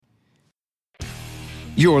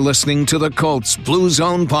You're listening to the Colts Blue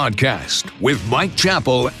Zone Podcast with Mike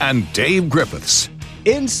Chappell and Dave Griffiths.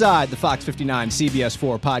 Inside the Fox 59 CBS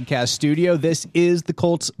 4 podcast studio, this is the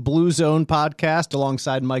Colts Blue Zone Podcast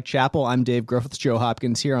alongside Mike Chappell. I'm Dave Griffiths. Joe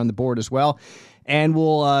Hopkins here on the board as well. And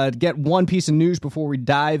we'll get one piece of news before we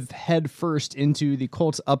dive headfirst into the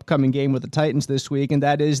Colts' upcoming game with the Titans this week, and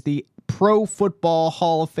that is the Pro Football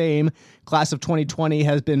Hall of Fame class of 2020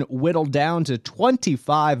 has been whittled down to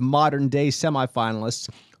 25 modern-day semifinalists.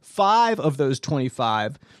 5 of those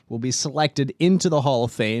 25 will be selected into the Hall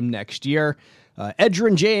of Fame next year.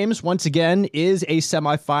 Edgerrin James, once again, is a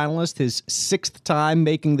semifinalist, his 6th time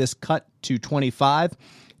making this cut to 25.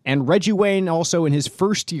 And Reggie Wayne, also in his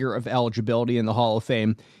first year of eligibility in the Hall of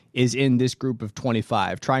Fame, is in this group of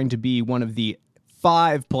 25, trying to be one of the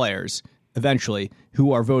 5 players, eventually,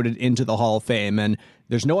 who are voted into the Hall of Fame. And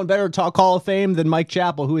there's no one better to talk Hall of Fame than Mike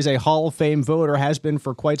Chappell, who is a Hall of Fame voter, has been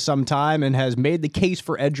for quite some time, and has made the case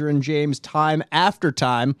for Edgerrin James time after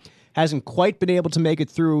time. Hasn't quite been able to make it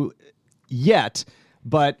through yet,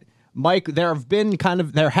 but Mike, there has been kind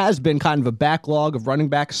of a backlog of running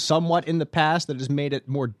backs somewhat in the past that has made it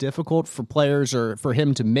more difficult for players or for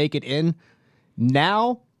him to make it in.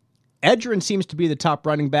 Now, Edgerrin seems to be the top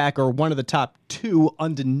running back, or one of the top 2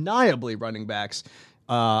 undeniably running backs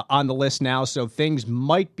on the list now, so things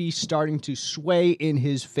might be starting to sway in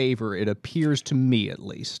his favor, it appears to me at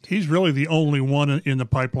least. He's really the only one in the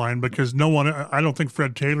pipeline, because I don't think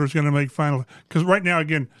Fred Taylor's going to make final, because right now,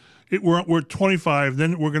 again, we're at 25,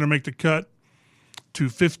 then we're going to make the cut to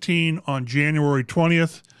 15 on January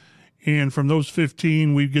 20th, and from those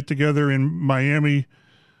 15, we get together in Miami,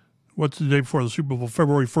 what's the day before the Super Bowl?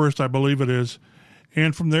 February 1st, I believe it is,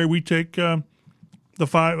 and from there we take a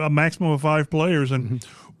maximum of 5 players, and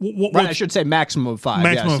right, I should say maximum of 5.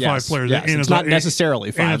 Maximum of 5 players. Yes, and it's not necessarily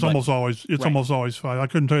 5. And it's almost always 5. I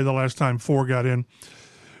couldn't tell you the last time 4 got in.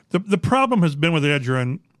 The problem has been with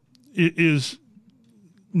Edgerrin is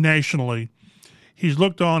nationally, he's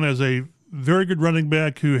looked on as a very good running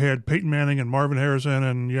back who had Peyton Manning and Marvin Harrison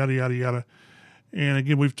and yada yada yada. And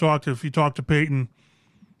again, if you talk to Peyton,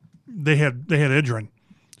 they had Edgerrin.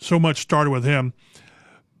 So much started with him.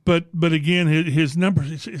 But again, his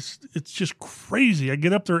numbers, it's just crazy. I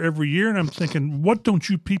get up there every year and I'm thinking, what don't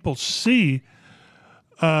you people see?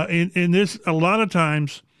 In this, a lot of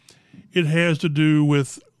times, it has to do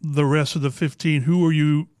with the rest of the 15. Who are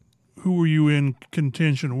you in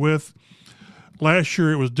contention with? Last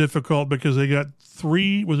year it was difficult because they got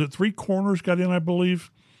 3 corners got in, I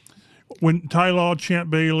believe, when Ty Law, Champ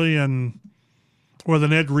Bailey, and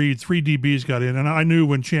then Ed Reed, 3 DBs got in. And I knew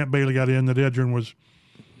when Champ Bailey got in that Edgerrin was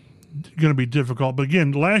going to be difficult. But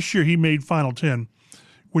again, last year he made Final 10.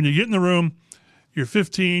 When you get in the room, you're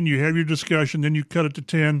 15, you have your discussion, then you cut it to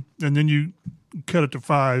 10, and then you cut it to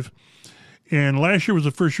 5. And last year was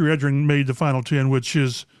the first year Edgerrin made the Final 10, which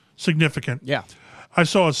is significant. Yeah. I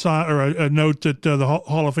saw a note that the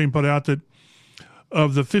Hall of Fame put out that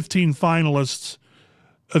of the 15 finalists,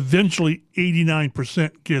 eventually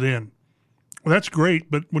 89% get in. Well, that's great,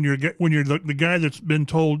 but when you're the guy that's been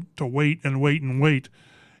told to wait and wait and wait,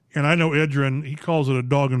 and I know Edgerrin, he calls it a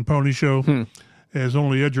dog and pony show, as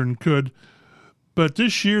only Edgerrin could. But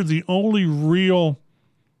this year, the only real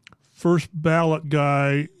first ballot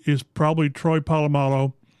guy is probably Troy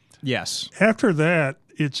Polamalu. Yes. After that,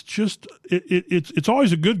 it's just it's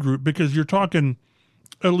always a good group because you're talking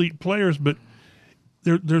elite players, but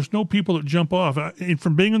there's no people that jump off. And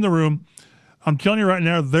from being in the room, I'm telling you right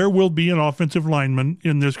now, there will be an offensive lineman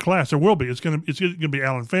in this class. There will be. It's going to be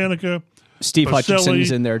Alan Faneca. Steve Baselli,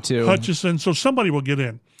 Hutchinson's in there too. Hutchinson. So somebody will get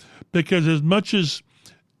in because as much as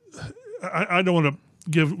I don't want to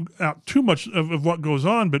give out too much of what goes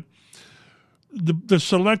on, but the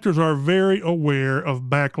selectors are very aware of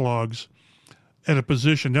backlogs at a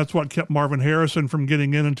position. That's what kept Marvin Harrison from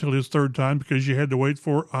getting in until his 3rd time because you had to wait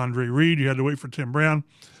for Andre Reed, you had to wait for Tim Brown.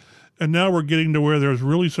 And now we're getting to where there's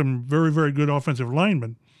really some very, very good offensive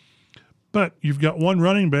linemen. But you've got one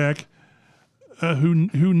running back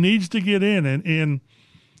who needs to get in. And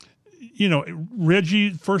you know, Reggie,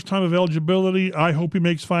 first time of eligibility, I hope he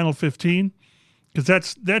makes Final 15 because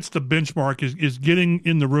that's the benchmark is getting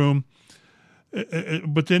in the room.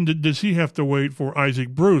 But then does he have to wait for Isaac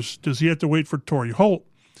Bruce? Does he have to wait for Torrey Holt?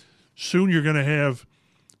 Soon you're going to have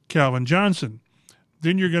Calvin Johnson.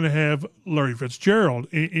 Then you're going to have Larry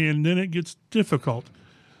Fitzgerald, and then it gets difficult.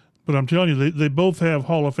 But I'm telling you, they both have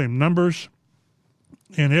Hall of Fame numbers.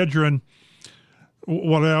 And Edgerrin,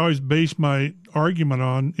 what I always base my argument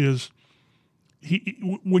on is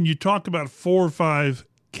when you talk about 4 or 5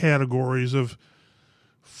 categories of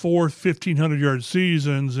 4 1,500-yard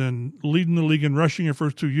seasons and leading the league in rushing your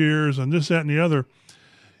first 2 years and this, that, and the other,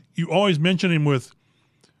 you always mention him with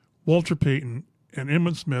Walter Payton and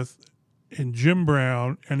Emmitt Smith and Jim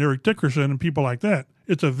Brown and Eric Dickerson and people like that.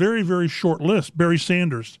 It's a very, very short list. Barry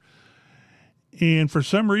Sanders. And for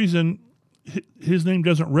some reason, his name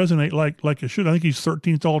doesn't resonate like it should. I think he's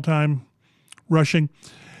 13th all-time rushing.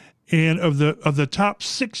 And of the top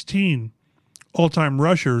 16 all-time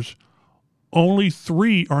rushers, only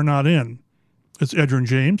 3 are not in. It's Edgerrin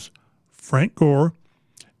James, Frank Gore,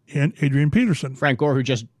 and Adrian Peterson. Frank Gore, who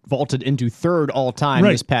just vaulted into third all-time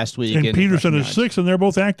this past week. And Peterson is 6th, and they're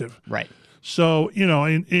both active. Right. So,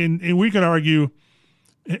 and we could argue,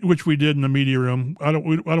 which we did in the media room. I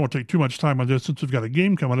don't want to take too much time on this since we've got a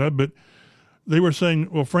game coming up, but they were saying,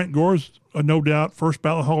 well, Frank Gore's a no doubt first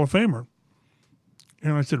ballot Hall of Famer.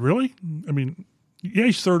 And I said, really? I mean, yeah,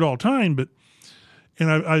 he's third all time, but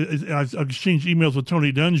and I've exchanged emails with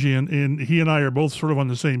Tony Dungy, and he and I are both sort of on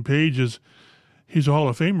the same page as he's a Hall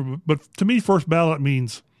of Famer. But to me, first ballot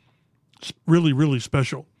means really, really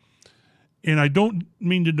special. And I don't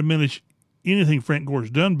mean to diminish anything Frank Gore's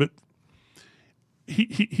done, but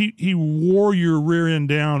he wore your rear end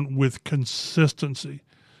down with consistency.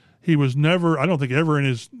 He was never, I don't think ever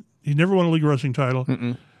he never won a league rushing title.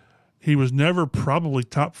 Mm-mm. He was never probably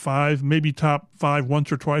top 5, maybe top 5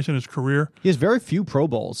 once or twice in his career. He has very few Pro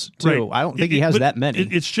Bowls, too. Right. I don't think he has that many.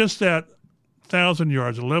 It's just that 1,000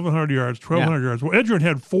 yards, 1,100 yards, 1,200 yards. Well, Edgerrin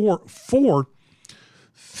had four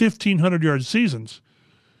 1,500-yard seasons,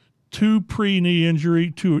 2 pre-knee injury,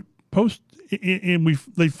 2 post, and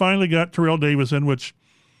they finally got Terrell Davis in, which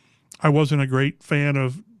I wasn't a great fan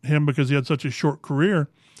of him because he had such a short career.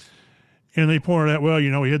 And they pointed out, well, he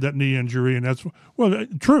had that knee injury, and that's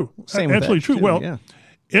true. Same absolutely with true. Too, well, yeah.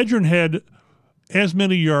 Edgerrin had as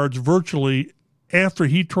many yards virtually after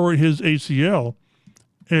he tore his ACL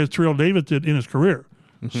as Terrell Davis did in his career.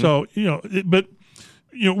 Mm-hmm. So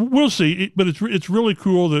we'll see. But it's really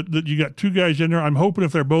cool that you got 2 guys in there. I'm hoping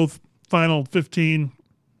if they're both final 15,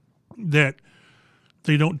 that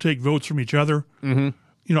they don't take votes from each other.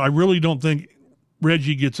 Mm-hmm. I really don't think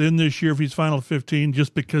Reggie gets in this year if he's final 15,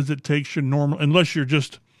 just because it takes you unless you're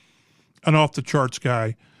just an off-the-charts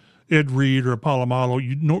guy, Ed Reed or Polamalu,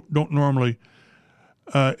 you don't normally.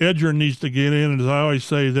 Edgerrin needs to get in, and as I always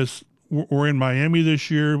say, we're in Miami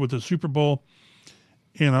this year with the Super Bowl,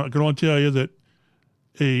 and I can only tell you that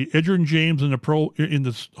Edgerrin James in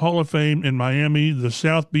the Hall of Fame in Miami, the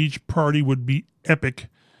South Beach party would be epic.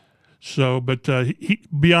 So, but he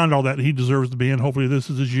beyond all that, he deserves to be in. Hopefully this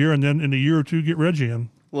is his year, and then in a year or 2, get Reggie in.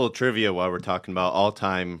 A little trivia while we're talking about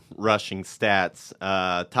all-time rushing stats.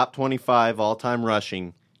 Top 25 all-time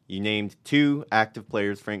rushing. You named 2 active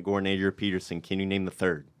players, Frank Gore and Adrian Peterson. Can you name the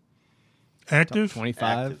third? Active? Top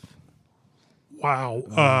 25? Active.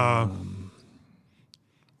 Wow.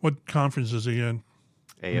 What conference is he in?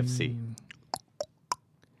 AFC.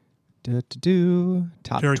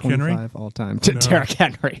 Top Derrick 25 Henry? all time. Derrick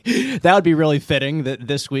Henry. That would be really fitting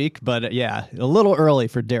this week, but yeah, a little early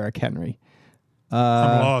for Derrick Henry.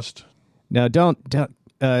 I'm lost. No, don't.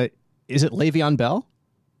 Is it Le'Veon Bell? I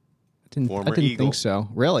didn't Eagle. think so.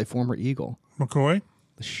 Really, former Eagle. McCoy?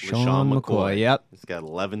 Sean McCoy. Yep. He's got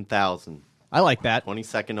 11,000. I like that.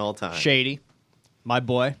 22nd all time. Shady, my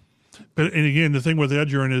boy. But and again, the thing with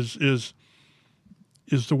Edgerrin is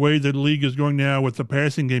the way the league is going now with the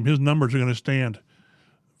passing game. His numbers are going to stand.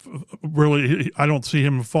 Really, I don't see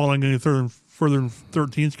him falling any further than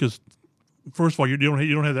 13th because, first of all, you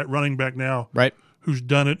don't have that running back now, right? Who's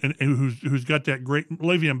done it and who's got that great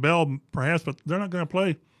Le'Veon Bell, perhaps, but they're not going to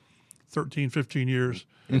play 13, 15 years.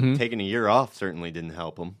 Mm-hmm. Taking a year off certainly didn't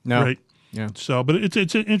help him. No. Right. Yeah. So, but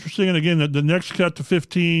it's interesting, and again, the next cut to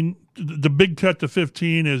 15, the big cut to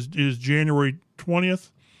 15 is January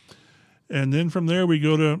 20th. And then from there, we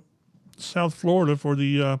go to South Florida for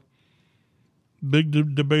the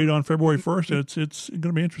big debate on February 1st. It's going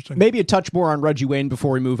to be interesting. Maybe a touch more on Reggie Wayne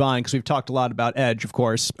before we move on, because we've talked a lot about Edge, of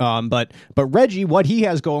course. But Reggie, what he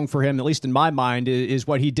has going for him, at least in my mind, is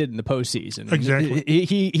what he did in the postseason. Exactly.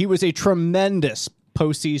 He was a tremendous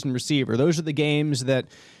postseason receiver. Those are the games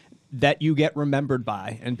that you get remembered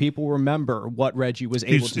by, and people remember what Reggie was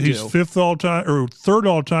able to do. He's third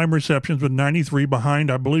all-time receptions with 93 behind,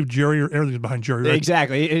 I believe, everything's behind Jerry Rice.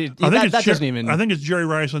 Exactly. Doesn't even. I think it's Jerry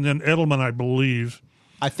Rice and then Edelman, I believe.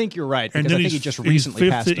 I think you're right, And because then I think he just recently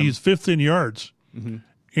passed him. He's 5th in yards. Mm-hmm.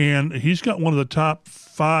 And he's got one of the top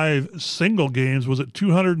 5 single games, was it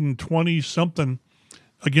 220-something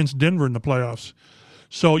against Denver in the playoffs.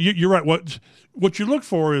 So you're right. What you look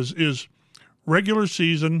for is regular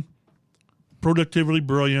season productivity,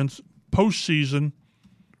 brilliance, postseason,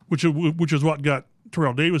 which is what got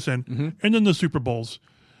Terrell Davis in, and then the Super Bowls.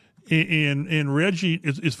 And Reggie,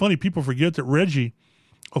 it's funny, people forget that Reggie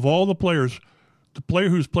of all the players, the player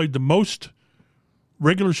who's played the most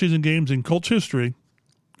regular season games in Colts history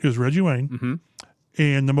is Reggie Wayne,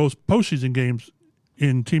 and the most postseason games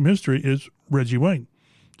in team history is Reggie Wayne.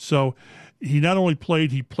 So he not only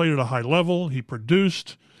played, he played at a high level. He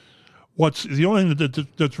produced. What's the only thing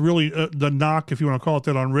that's really the knock, if you want to call it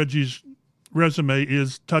that, on Reggie's resume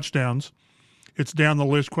is touchdowns. It's down the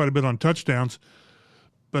list quite a bit on touchdowns.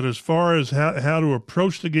 But as far as how to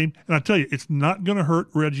approach the game, and I tell you, it's not going to hurt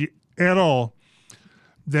Reggie at all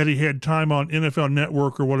that he had time on NFL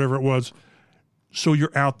Network or whatever it was. So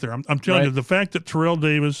you're out there. I'm telling you, the fact that Terrell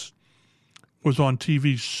Davis was on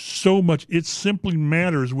TV so much, it simply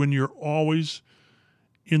matters when you're always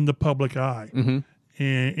in the public eye.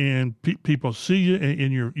 And people see you,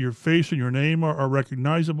 and your face and your name are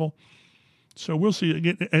recognizable. So we'll see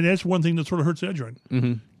again, and that's one thing that sort of hurts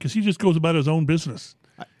Edgerrin because he just goes about his own business.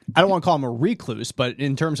 I don't want to call him a recluse, but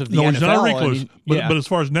in terms of the NFL, NFL, he's not a recluse. But as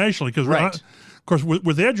far as nationally, because of course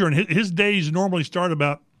with Edgerrin, his days normally start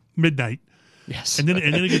about midnight. Yes, and then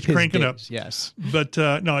it gets cranking up. Yes, but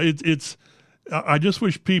no, it's. I just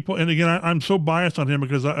wish people, and again, I'm so biased on him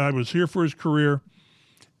because I was here for his career,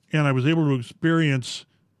 and I was able to experience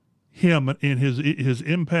him and his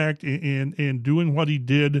impact in doing what he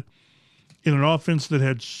did in an offense that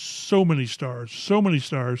had so many stars,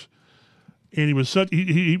 and he was such.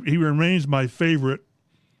 He remains my favorite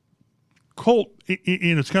Colt,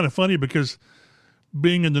 and it's kind of funny because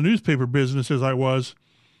being in the newspaper business as I was,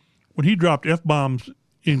 when he dropped F-bombs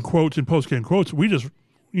in quotes and post-game quotes, we just,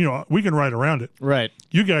 we can write around it. Right.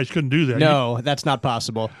 You guys couldn't do that. No, that's not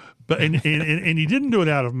possible. But and he didn't do it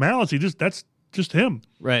out of malice. That's just him.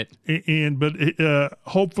 Right. But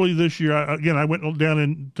hopefully this year, I went down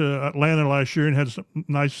into Atlanta last year and had some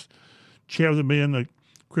nice chat with him. And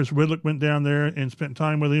Chris Whitlock went down there and spent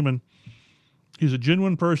time with him. And he's a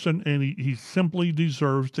genuine person, and he simply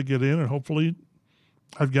deserves to get in. And hopefully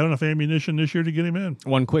I've got enough ammunition this year to get him in.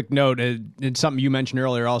 One quick note, and something you mentioned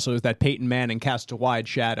earlier also is that Peyton Manning cast a wide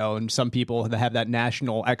shadow, and some people that have that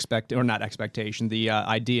national expectation, the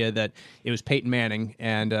idea that it was Peyton Manning,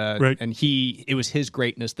 and it was his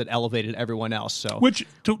greatness that elevated everyone else. So, which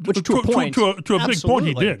to a point, to a big point,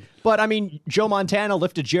 he did. But I mean, Joe Montana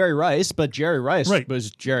lifted Jerry Rice, but Jerry Rice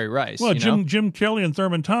was Jerry Rice. Well, Jim Kelly and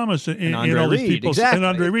Thurman Thomas and all these people, exactly. and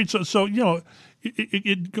Andre Reed. So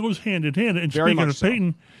It goes hand in hand. And Very speaking of so.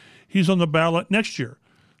 Peyton, he's on the ballot next year.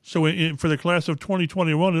 So for the class of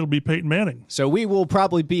 2021, it'll be Peyton Manning. So we will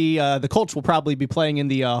probably be the Colts will probably be playing in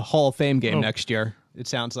the Hall of Fame game next year. It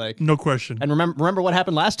sounds like no question. And remember what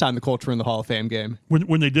happened last time the Colts were in the Hall of Fame game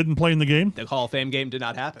when they didn't play in the game. The Hall of Fame game did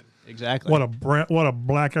not happen. Exactly. What a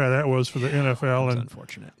black eye that was for the NFL and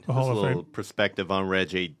unfortunate. The Hall of Fame. A little perspective on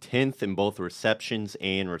Reggie: 10th in both receptions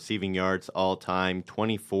and receiving yards all time,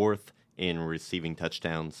 24th. In receiving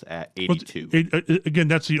touchdowns at 82. Again,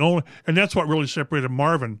 that's the only, and that's what really separated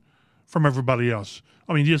Marvin from everybody else.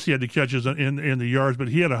 I mean, yes, he had the catches in the yards, but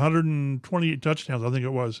he had 128 touchdowns, I think it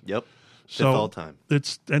was. Yep. So all time.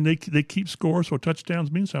 They keep score, so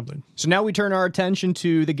touchdowns mean something. So now we turn our attention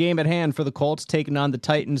to the game at hand for the Colts taking on the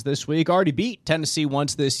Titans this week. Already beat Tennessee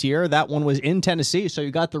once this year. That one was in Tennessee, so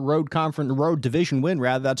you got the road division win,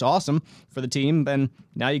 rather. That's awesome for the team. And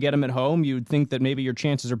now you get them at home. You'd think that maybe your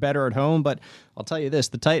chances are better at home, but I'll tell you this,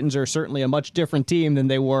 the Titans are certainly a much different team than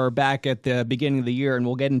they were back at the beginning of the year, and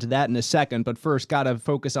we'll get into that in a second. But first, got to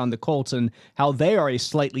focus on the Colts and how they are a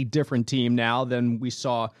slightly different team now than we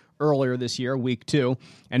saw earlier this year, week 2,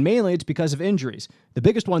 and mainly it's because of injuries. The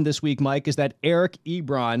biggest one this week, Mike, is that Eric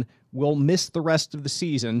Ebron will miss the rest of the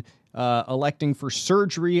season, electing for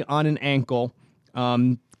surgery on an ankle.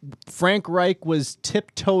 Frank Reich was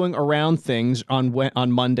tiptoeing around things on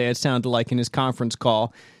Monday, it sounded like, in his conference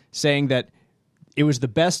call, saying that it was the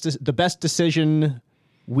best decision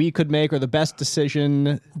we could make, or the best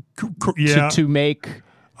decision to make.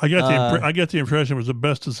 I get the impression it was the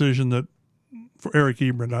best decision that for Eric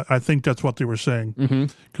Ebron. I think that's what they were saying,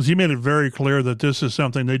 because he made it very clear that this is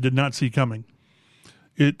something they did not see coming.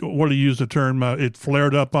 What he used the term, it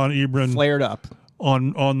flared up on Ebron. Flared up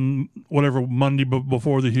on whatever Monday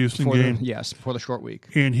before the Houston game. Before the short week.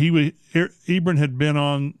 And Ebron had been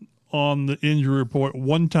on the injury report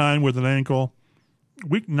one time with an ankle,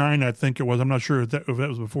 week 9, I think it was. I'm not sure if that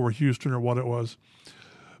was before Houston or what it was.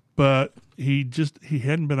 But he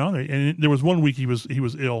hadn't been on there, and there was one week he was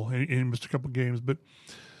ill and he missed a couple of games. But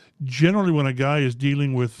generally, when a guy is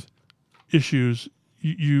dealing with issues,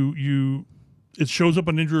 it shows up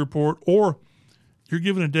on injury report, or you're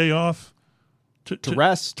given a day off to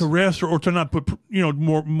rest, or to not put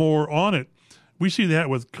more on it. We see that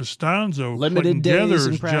with Costanzo, limited Clinton days Geathers,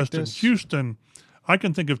 in practice. Justin Houston. I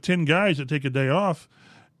can think of 10 guys that take a day off,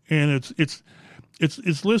 and it's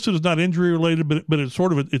listed as not injury related, but it's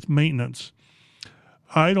sort of it's maintenance.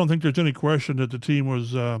 I don't think there's any question that the team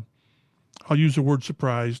was. I'll use the word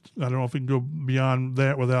surprised. I don't know if we can go beyond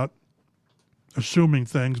that without assuming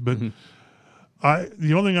things, but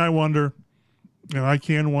the only thing I wonder, and I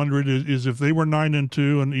can wonder it, is if they were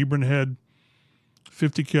 9-2 and Ebron had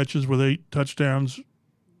 50 catches with 8 touchdowns,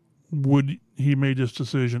 would he made this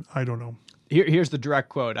decision? I don't know. Here's the direct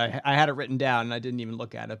quote. I had it written down and I didn't even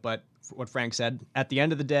look at it, but what Frank said, at the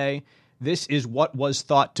end of the day, this is what was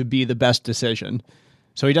thought to be the best decision.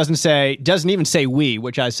 So he doesn't even say we,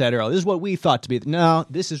 which I said earlier. This is what we thought to be. No,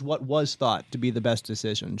 this is what was thought to be the best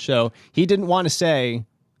decision. So he didn't want to say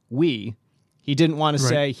we. He didn't want to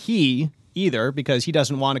say he either, because he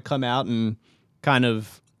doesn't want to come out and kind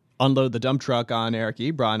of unload the dump truck on Eric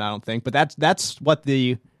Ebron, I don't think. But that's what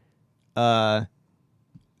the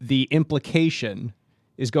implication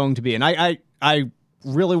is going to be. And I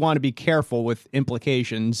really want to be careful with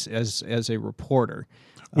implications as a reporter.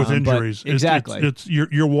 With injuries, exactly. It's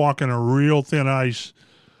you're walking a real thin ice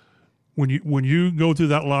when you go through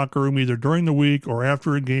that locker room, either during the week or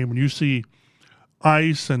after a game, when you see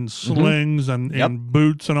ice and slings and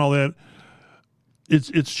boots and all that.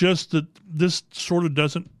 It's just that this sort of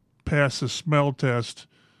doesn't pass the smell test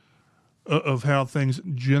of how things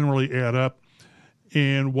generally add up.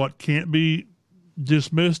 And what can't be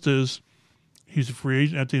dismissed is he's a free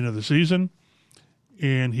agent at the end of the season,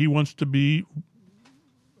 and he wants to be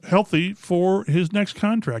healthy for his next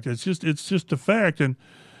contract. It's just a fact,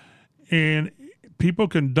 and people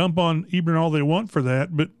can dump on Ebron all they want for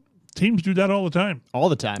that, but teams do that all the time. All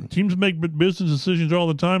the time. Teams make business decisions all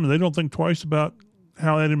the time, and they don't think twice about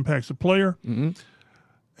how that impacts the player.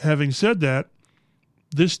 Having said that,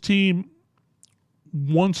 this team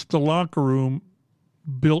wants the locker room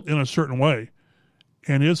built in a certain way.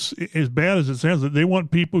 And it's as bad as it sounds, that they want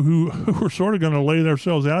people who are sort of going to lay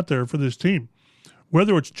themselves out there for this team.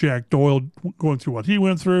 Whether it's Jack Doyle going through what he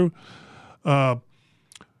went through,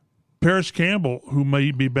 Paris Campbell, who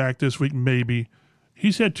may be back this week, maybe.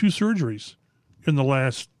 He's had 2 surgeries in the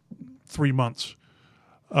last 3 months.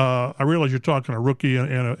 I realize you're talking a rookie and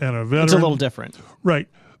a veteran. It's a little different. Right.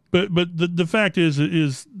 But the fact is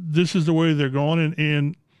this is the way they're going.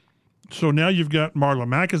 And so now you've got Marlon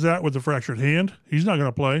Mack is out with a fractured hand. He's not going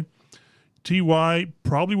to play. T.Y.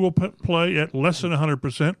 probably will play at less than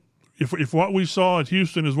 100%. If what we saw at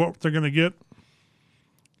Houston is what they're going to get,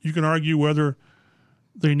 you can argue whether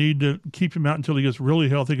they need to keep him out until he gets really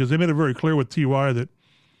healthy, because they made it very clear with T.Y. that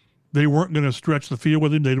they weren't going to stretch the field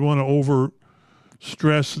with him. They'd want to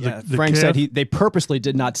over-stress the Frank calf. said they purposely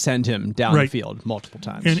did not send him down the field multiple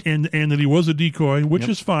times. And that he was a decoy, which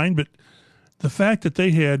is fine, but the fact that they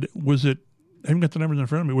had, I haven't got the numbers in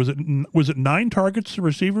front of me, was it 9 targets to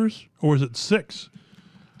receivers, or was it 6?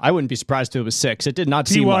 I wouldn't be surprised if it was 6. It did not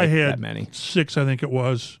seem like that many. 6, I think it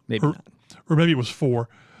was. Maybe not. Or maybe it was 4.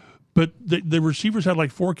 But the receivers had like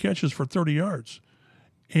 4 catches for 30 yards.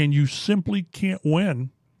 And you simply can't win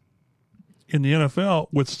in the NFL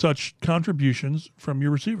with such contributions from your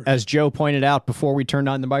receivers. As Joe pointed out before we turned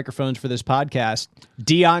on the microphones for this podcast,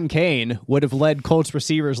 Deion Kane would have led Colts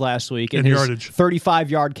receivers last week in his yardage.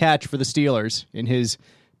 35-yard catch for the Steelers in his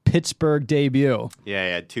Pittsburgh debut. Yeah,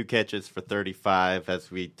 he had 2 catches for 35, as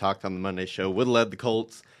we talked on the Monday show. Would have led the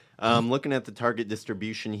Colts. Looking at the target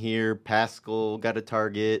distribution here, Pascal got a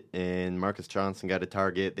target and Marcus Johnson got a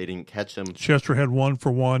target. They didn't catch him. Chester had 1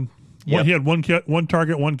 for 1. Yep. He had one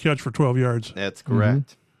target, 1 catch for 12 yards. That's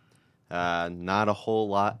correct. Not a whole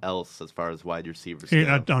lot else as far as wide receivers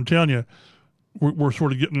go. I'm telling you, we're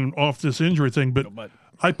sort of getting off this injury thing, but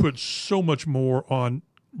I put so much more on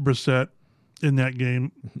Brissett in that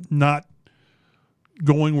game, not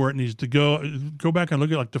going where it needs to go. Go back and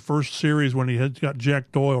look at like the first series when he had got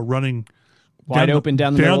Jack Doyle running wide open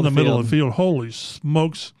down the middle of the field. Holy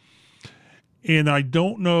smokes. And I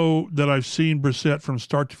don't know that I've seen Brissett from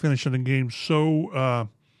start to finish in a game so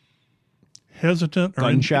hesitant or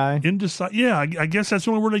gun-shy. Indecisive. Yeah, I guess that's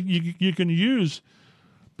the only word you can use.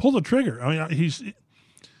 Pull the trigger. I mean,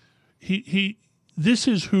 he. This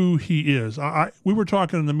is who he is. We were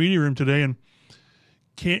talking in the media room today, and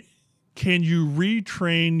can you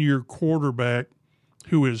retrain your quarterback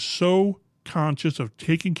who is so conscious of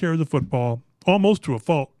taking care of the football, almost to a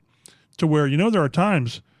fault, to where there are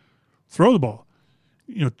times. Throw the ball.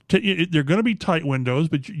 They're going to be tight windows,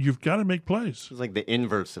 but you've got to make plays. It's like the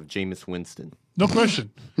inverse of Jameis Winston. No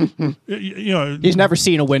question. He's never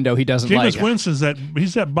seen a window he doesn't like. Jameis Winston's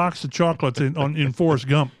he's that box of chocolates in Forrest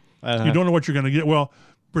Gump. You don't know what you're going to get. Well,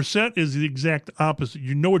 Brissett is the exact opposite.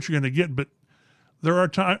 You know what you're going to get, but there are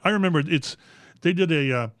times. I remember they did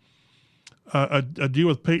a deal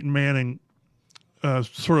with Peyton Manning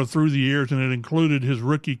sort of through the years, and it included his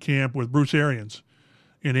rookie camp with Bruce Arians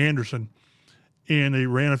in Anderson. And they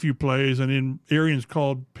ran a few plays, and then Arians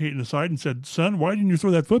called Peyton aside and said, "Son, why didn't you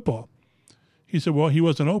throw that football?" He said, "Well, he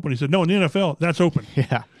wasn't open." He said, "No, in the NFL, that's open.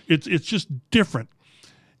 Yeah. It's just different."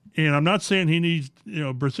 And I'm not saying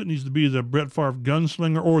Brissett needs to be the Brett Favre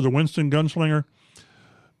gunslinger or the Winston gunslinger,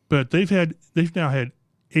 but they've now had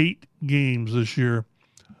 8 games this year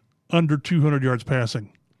under 200 yards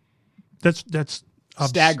passing. That's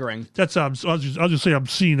staggering. I'll just say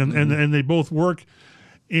obscene, and they both work.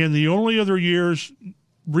 And the only other years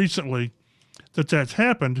recently that's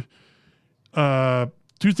happened,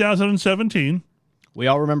 2017. We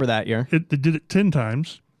all remember that year. They did it 10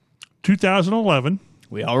 times. 2011.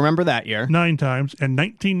 We all remember that year. 9 times. And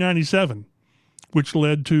 1997, which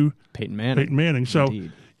led to Peyton Manning. So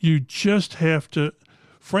Indeed. you just have to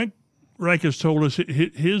 – Frank Reich has told us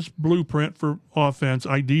his blueprint for offense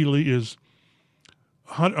ideally is,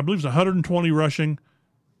 I believe it's 120 rushing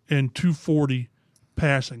and 240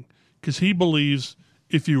 passing, because he believes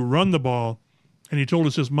if you run the ball, and he told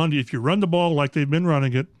us this Monday, if you run the ball like they've been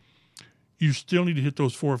running it, you still need to hit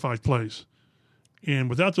those 4 or 5 plays. And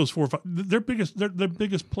without those 4 or 5, their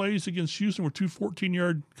biggest plays against Houston were 2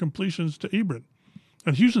 14-yard completions to Ebron.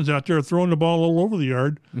 And Houston's out there throwing the ball all over the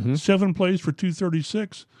yard, 7 plays for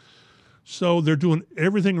 236. So they're doing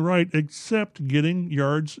everything right except getting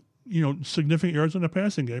yards, significant yards in the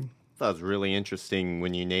passing game. That was really interesting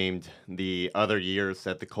when you named the other years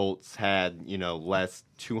that the Colts had, less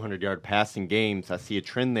 200-yard passing games. I see a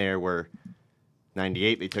trend there where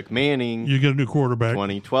 98 they took Manning. You get a new quarterback.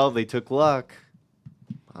 2012 they took Luck.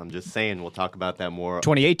 I'm just saying, we'll talk about that more.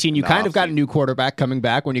 2018 you kind of got a new quarterback coming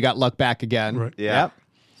back when you got Luck back again. Right. Yeah. Yep.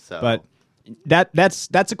 So. But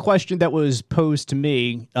that's a question that was posed to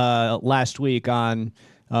me last week on.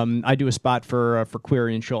 I do a spot for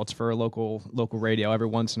Query and Schultz for a local radio every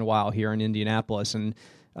once in a while here in Indianapolis, and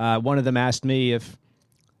one of them asked me if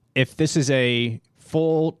this is a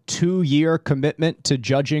full 2-year commitment to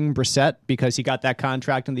judging Brissett because he got that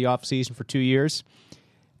contract in the offseason for 2 years.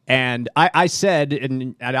 And I said,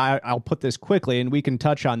 and I'll put this quickly, and we can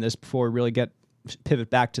touch on this before we really pivot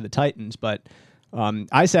back to the Titans, but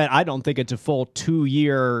I said I don't think it's a full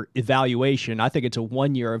 2-year evaluation. I think it's a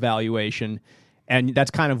 1-year evaluation. And that's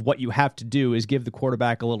kind of what you have to do is give the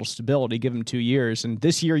quarterback a little stability, give him 2 years. And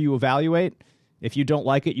this year you evaluate. If you don't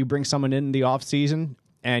like it, you bring someone in the offseason,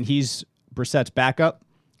 and he's Brissett's backup.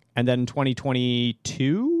 And then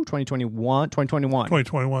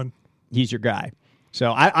 2021, he's your guy.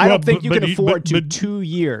 So I don't think you can afford 2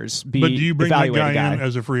 years be But do you bring that guy in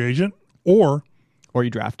as a free agent, or you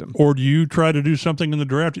draft him? Or do you try to do something in the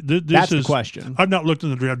draft? That's the question. I've not looked in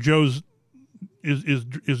the draft. Joe's is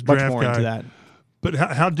draft much more guy. into that. But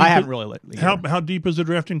how deep? I haven't really looked. How deep is the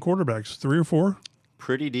drafting quarterbacks? 3 or 4?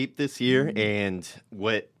 Pretty deep this year, and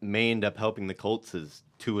what may end up helping the Colts is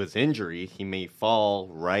Tua's injury. He may fall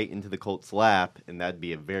right into the Colts' lap, and that'd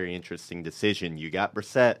be a very interesting decision. You got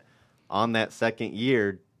Brissett on that second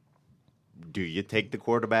year. Do you take the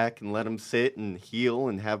quarterback and let him sit and heal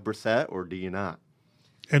and have Brissett, or do you not?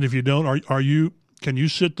 And if you don't, can you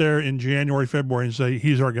sit there in January, February and say,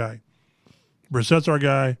 he's our guy? Brissett's our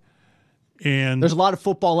guy. And there's a lot of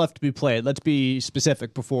football left to be played. Let's be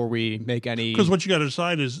specific before we make any. Because what you got to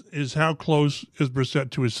decide is how close is Brissett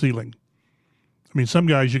to his ceiling. I mean, some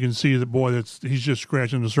guys you can see that he's just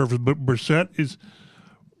scratching the surface, but Brissett is.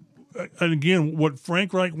 And again, what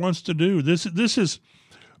Frank Reich wants to do, this is,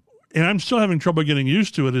 and I'm still having trouble getting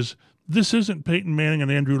used to it. This isn't Peyton Manning and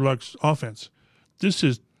Andrew Luck's offense. This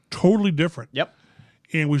is totally different. Yep.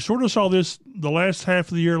 And we sort of saw this the last half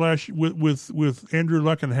of the year with Andrew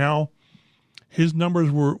Luck and how his numbers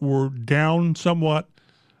were down somewhat,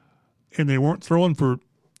 and they weren't throwing for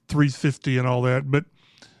 350 and all that. But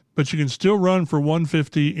you can still run for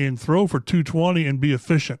 150 and throw for 220 and be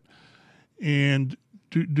efficient. And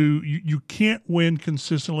you can't win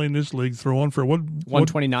consistently in this league throwing for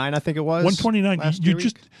 129, I think it was 129. You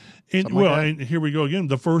just and here we go again.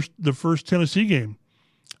 The first Tennessee game,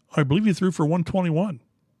 I believe he threw for 121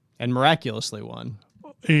 and miraculously won.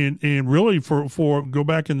 And really for go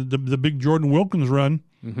back in the big Jordan Wilkins run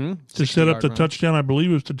to set up the touchdown, I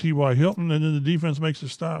believe it was to T.Y. Hilton, and then the defense makes a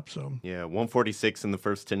stop. So yeah, 146 in the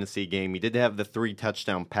first Tennessee game. He did have the 3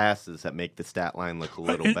 touchdown passes that make the stat line look a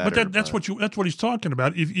little better. But that's what he's talking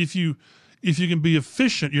about. If you can be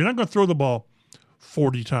efficient, you're not going to throw the ball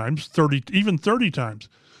 40 times, 30, even 30 times.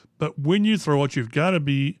 But when you throw it, you've got to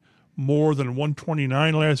be more than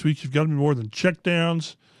 129 last week. You've got to be more than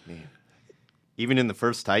checkdowns. Even in the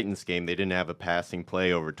first Titans game, they didn't have a passing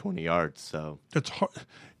play over 20 yards. So that's hard.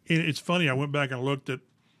 it's funny. I went back and looked at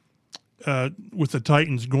with the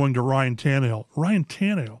Titans going to Ryan Tannehill. Ryan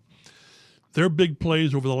Tannehill, their big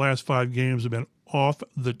plays over the last 5 games have been off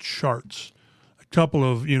the charts. A couple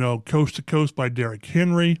of, coast to coast by Derrick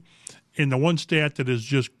Henry. And the one stat that is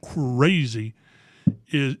just crazy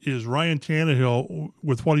is Ryan Tannehill,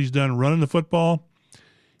 with what he's done running the football,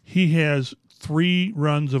 he has 3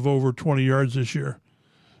 runs of over 20 yards this year.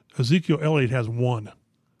 Ezekiel Elliott has 1.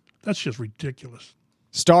 That's just ridiculous.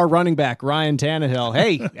 Star running back Ryan Tannehill.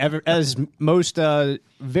 Hey, as most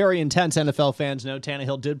very intense NFL fans know,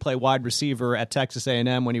 Tannehill did play wide receiver at Texas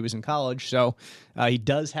A&M when he was in college, so he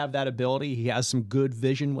does have that ability. He has some good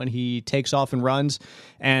vision when he takes off and runs.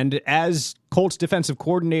 And as Colts defensive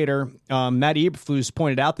coordinator Matt Eberflus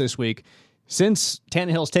pointed out this week, since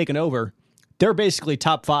Tannehill's taken over, they're basically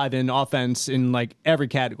top 5 in offense in like every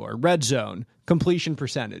category. Red zone, completion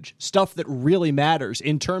percentage, stuff that really matters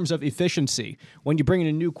in terms of efficiency. When you bring in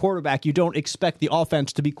a new quarterback, you don't expect the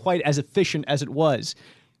offense to be quite as efficient as it was.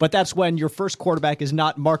 But that's when your first quarterback is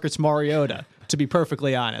not Marcus Mariota, to be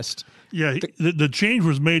perfectly honest. Yeah, the change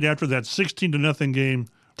was made after that 16-0 game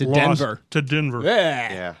to loss Denver. To Denver.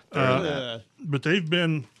 Yeah. But they've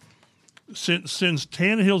been since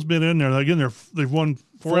Tannehill's been in there. Again, they've won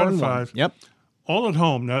 4 out of 5. Yep. All at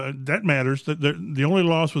home. Now, that matters. The only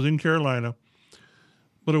loss was in Carolina.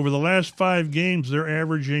 But over the last 5 games, they're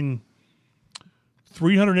averaging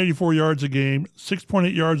 384 yards a game,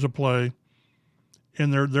 6.8 yards a play,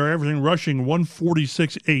 and they're averaging rushing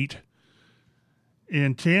 146.8.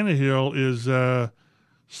 And Tannehill is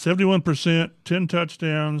 71%, 10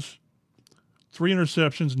 touchdowns, 3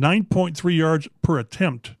 interceptions, 9.3 yards per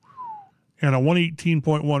attempt, and a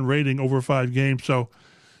 118.1 rating over 5 games. So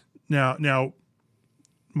now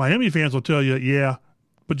Miami fans will tell you, yeah,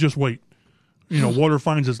 but just wait. Water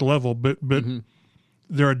finds its level, but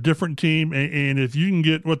they're a different team, and if you can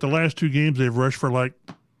get the last 2 games they've rushed for like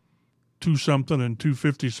 2-something and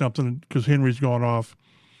 250-something because Henry's gone off.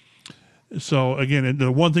 So again,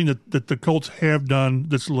 the one thing that the Colts have done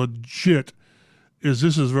that's legit is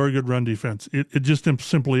this is very good run defense. It just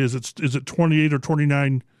simply is. Is it 28 or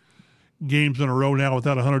 29 games in a row now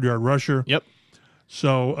without a 100-yard rusher? Yep.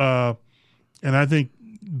 So, and I think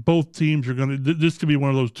both teams are going to – this could be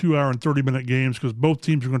one of those 2-hour and 30-minute games because both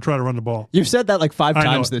teams are going to try to run the ball. You've said that like 5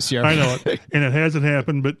 times this year. I know it, and it hasn't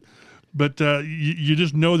happened, but you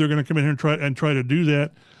just know they're going to come in here and try to do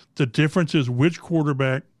that. The difference is which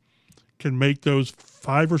quarterback can make those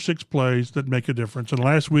 5 or 6 plays that make a difference. And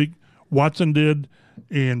last week, Watson did,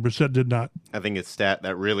 and Brissett did not. I think a stat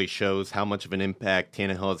that really shows how much of an impact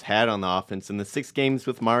Tannehill has had on the offense. In the 6 games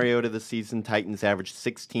with Mariota this season, Titans averaged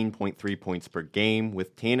 16.3 points per game.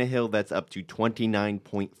 With Tannehill, that's up to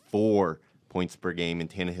 29.4 points per game in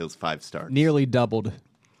Tannehill's 5 starts. Nearly doubled.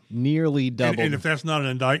 And if that's not an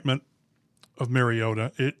indictment of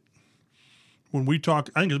Mariota, when we talk,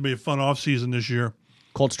 I think it'll be a fun offseason this year.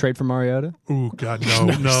 Colts trade for Mariota? Oh, God,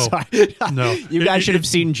 no. You guys should have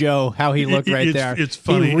seen Joe, how he looked right there. It's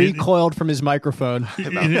funny. He recoiled from his microphone.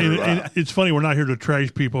 And it's funny, we're not here to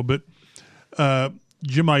trash people, but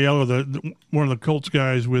Jim Aiello, one of the Colts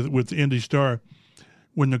guys with the Indy Star,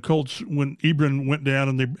 when Ebron went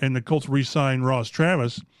down and the Colts re-signed Ross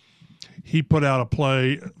Travis, he put out a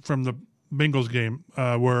play from the Bengals game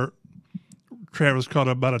where Travis caught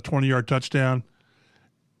about a 20-yard touchdown,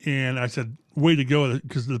 and I said, way to go,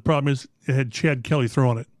 because the problem is it had Chad Kelly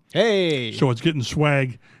throwing it. Hey. So it's getting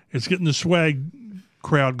swag. It's getting the swag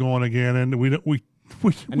crowd going again, and and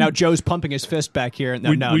now Joe's pumping his fist back here.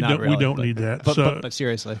 No, not really. We don't need that. But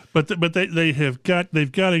seriously. But they've got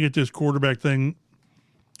to get this quarterback thing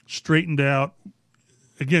straightened out.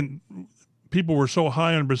 Again, people were so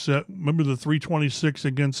high on Brissett. Remember the 326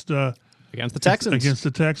 against the Texans. Against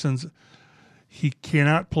the Texans. He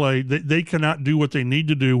cannot play. They cannot do what they need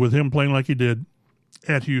to do with him playing like he did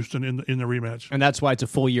at Houston in the rematch. And that's why it's a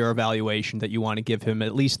full year evaluation that you want to give him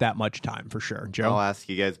at least that much time for sure. Joe? I'll ask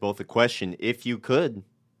you guys both a question. If you could,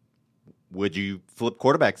 would you flip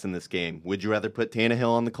quarterbacks in this game? Would you rather put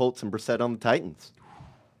Tannehill on the Colts and Brissett on the Titans?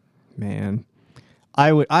 Man,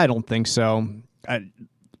 I don't think so.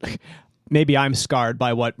 Maybe I'm scarred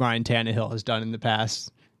by what Ryan Tannehill has done in the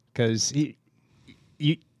past because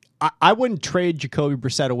I wouldn't trade Jacoby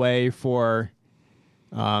Brissett away for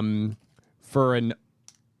an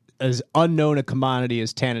as unknown a commodity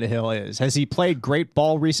as Tannehill is. Has he played great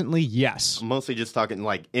ball recently? Yes. I'm mostly just talking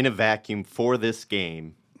like in a vacuum for this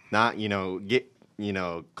game, not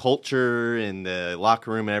culture and the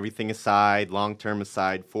locker room and everything aside, long term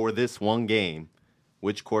aside, for this one game.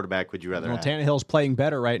 Which quarterback would you rather have? Tannehill's playing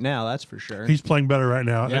better right now, that's for sure. He's playing better right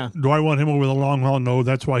now. Yeah. Do I want him over the long haul? No,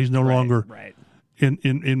 that's why he's no longer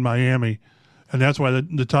in Miami. And that's why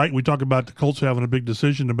the Titans, we talk about the Colts having a big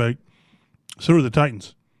decision to make. So do the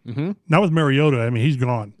Titans. Mm-hmm. Not with Mariota. I mean, he's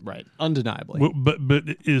gone. Right. Undeniably. But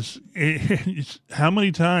how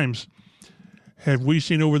many times have we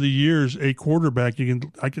seen over the years a quarterback, you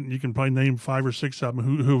can probably name 5 or 6 of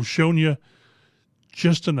them, who've shown you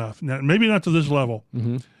just enough. Now, maybe not to this level.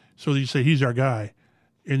 Mm-hmm. So you say, he's our guy.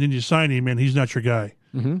 And then you sign him, and he's not your guy.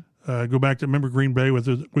 Mm-hmm. Go back to, remember Green Bay was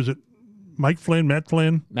it Matt Flynn? Matt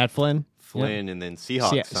Flynn. Flynn, and then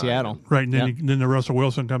Seahawks. Seattle. Right, and then the Russell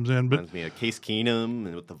Wilson comes in. But reminds me of Case Keenum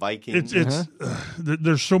and with the Vikings.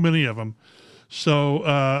 There's so many of them.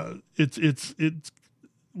 So it's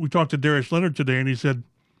we talked to Darius Leonard today, and he said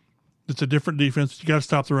it's a different defense. You got to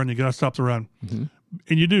stop the run. Mm-hmm.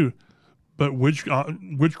 And you do. But which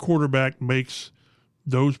quarterback makes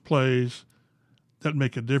those plays that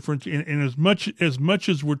make a difference? And as much as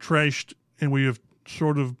we're trashed and we have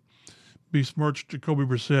sort of besmirched Jacoby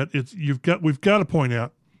Brissett, we've got to point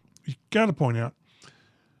out.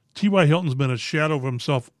 T.Y. Hilton's been a shadow of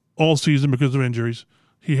himself all season because of injuries.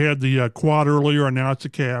 He had the quad earlier, and now it's a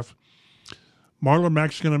calf. Marlon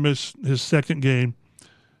Mack's going to miss his second game.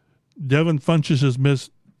 Devin Funchess has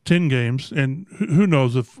missed 10 games, and who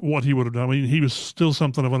knows what he would have done. I mean, he was still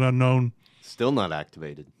something of an unknown. Still not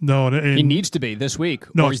activated. No, and he needs to be this week.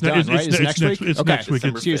 No, or he's done, right? Is it next week? It's next week.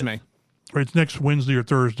 Excuse me. Right, it's next Wednesday or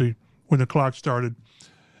Thursday when the clock started.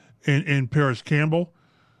 And Paris Campbell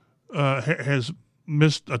has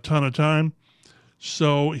missed a ton of time.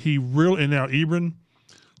 So he really, and now Ebron.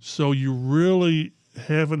 So you really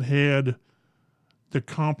haven't had the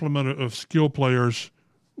complement of skill players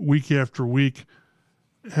week after week.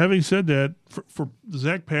 Having said that, for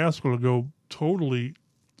Zach Pascal to go totally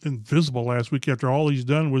invisible last week after all he's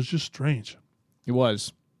done was just strange. It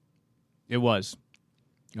was.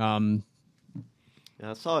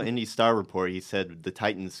 I saw an Indy Star report. He said the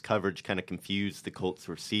Titans' coverage kind of confused the Colts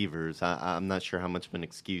receivers. I'm not sure how much of an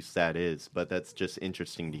excuse that is, but that's just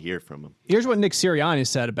interesting to hear from him. Here's what Nick Sirianni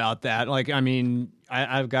said about that.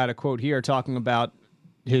 I've got a quote here talking about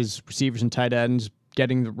his receivers and tight ends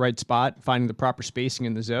getting the right spot, finding the proper spacing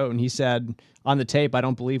in the zone. He said on the tape, I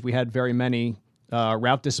don't believe we had very many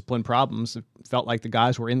route discipline problems. It felt like the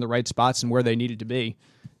guys were in the right spots and where they needed to be.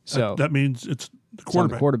 So that means it's the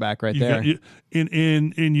quarterback. The quarterback right there.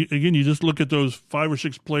 You just look at those 5 or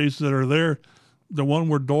 6 plays that are there. The one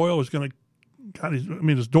where Doyle is going to,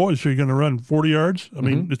 it's Doyle, so you're going to run 40 yards. It's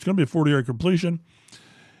going to be a 40-yard completion.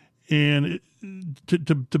 And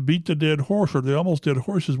to beat the dead horse, or the almost dead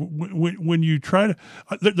horses, when you try to,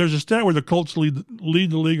 there's a stat where the Colts lead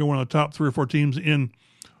the league, or one of the top 3 or 4 teams in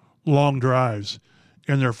long drives.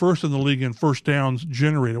 And they're first in the league in first downs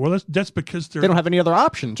generated. Well, that's because they don't have any other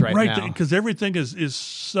options right now. Right, because everything is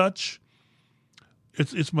such.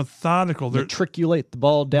 It's methodical. They matriculate the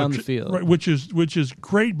ball down the field, right? Which is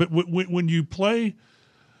great. But when you play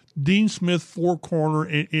Dean Smith 4 corner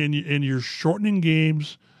and you're shortening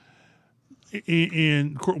games,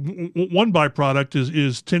 and one byproduct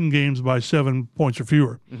is 10 games by 7 points or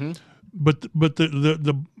fewer. Mm-hmm. But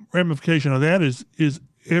the ramification of that is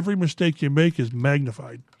every mistake you make is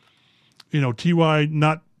magnified.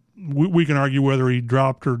 T.Y. We can argue whether he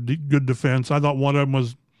dropped or good defense. I thought one of them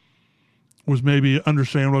was maybe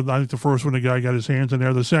understandable. I think the first one, the guy got his hands in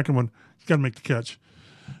there. The second one, he's got to make the catch.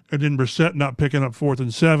 And then Brissett not picking up 4th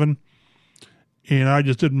and 7. And I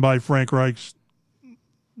just didn't buy Frank Reich's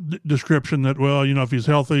description that, if he's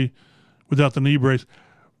healthy without the knee brace.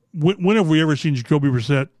 When have we ever seen Jacoby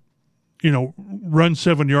Brissett run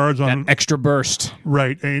 7 yards on an extra burst?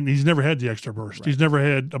 Right. And he's never had the extra burst. Right. He's never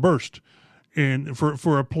had a burst. And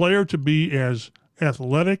for a player to be as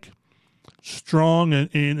athletic, strong,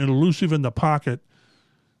 and elusive in the pocket,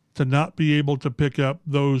 to not be able to pick up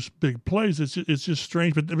those big plays, it's just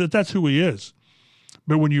strange. But that's who he is.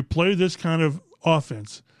 But when you play this kind of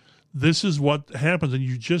offense, this is what happens. And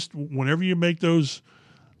you just, whenever you make those,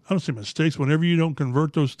 I don't say mistakes, whenever you don't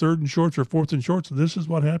convert those 3rd and shorts or 4th and shorts, this is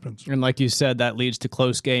what happens. And like you said, that leads to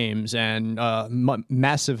close games and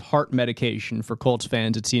massive heart medication for Colts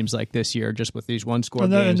fans, it seems like, this year, just with these one-score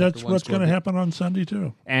games. And that's what's going to happen on Sunday,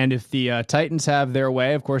 too. And if the Titans have their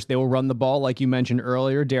way, of course, they will run the ball, like you mentioned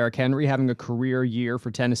earlier. Derrick Henry having a career year for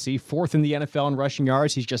Tennessee, 4th in the NFL in rushing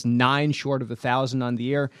yards. He's just 9 short of 1,000 on the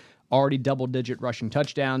year, already double-digit rushing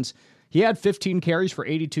touchdowns. He had 15 carries for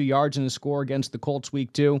 82 yards in the score against the Colts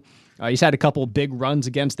week 2. He's had a couple of big runs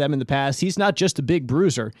against them in the past. He's not just a big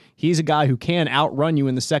bruiser. He's a guy who can outrun you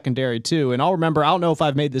in the secondary, too. And I don't know if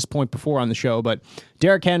I've made this point before on the show, but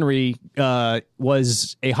Derrick Henry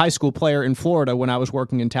was a high school player in Florida when I was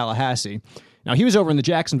working in Tallahassee. Now, he was over in the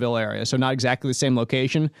Jacksonville area, so not exactly the same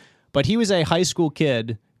location. But he was a high school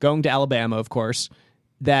kid going to Alabama, of course,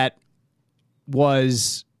 that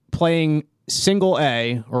was playing single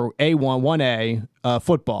A or A1, 1A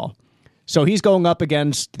football. So he's going up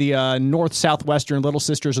against the North Southwestern Little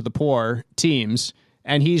Sisters of the Poor teams,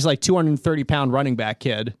 and he's like 230-pound running back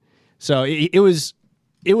kid. So it was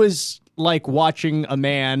like watching a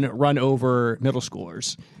man run over middle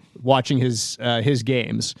schoolers, watching his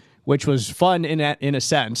games, which was fun in a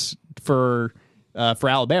sense for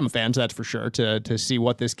Alabama fans, that's for sure, to see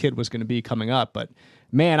what this kid was going to be coming up. But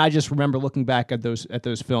man, I just remember looking back at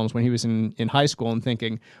those films when he was in high school and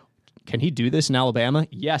thinking, can he do this in Alabama?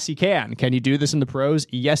 Yes, he can. Can he do this in the pros?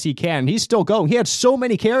 Yes, he can. He's still going. He had so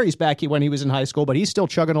many carries back when he was in high school, but he's still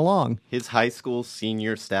chugging along. His high school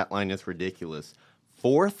senior stat line is ridiculous.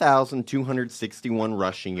 4,261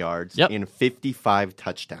 rushing yards and 55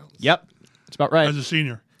 touchdowns. Yep. That's about right. As a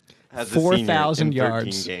senior. 4,000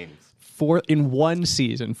 yards. 13 games. In one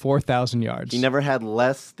season, 4,000 yards. He never had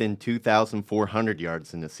less than 2,400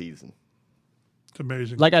 yards in a season. It's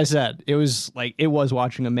amazing. Like I said, it was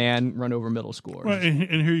watching a man run over middle schoolers. Well, and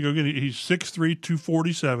here you go again. He's 6'3",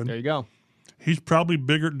 247. There you go. He's probably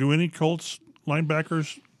bigger. Do any Colts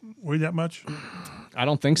linebackers weigh that much? I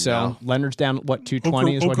don't think so. No. Leonard's down,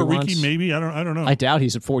 220 is what he wants? Maybe. I don't know. I doubt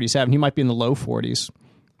he's at 47. He might be in the low 40s.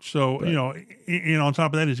 So, and on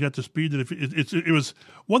top of that, he's got the speed that if it was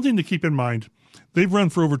one thing to keep in mind. They've run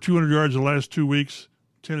for over 200 yards the last 2 weeks,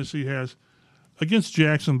 Tennessee has, against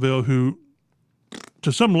Jacksonville, who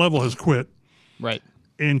to some level has quit. Right.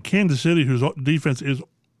 And Kansas City, whose defense is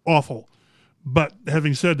awful. But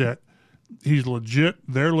having said that, he's legit.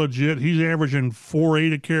 They're legit. He's averaging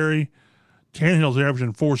 4.8 a carry. Tannehill's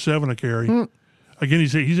averaging 4.7 a carry. Again,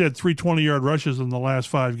 he's had 3 20-yard rushes in the last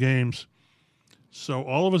 5 games. So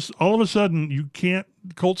all of a sudden, you can't,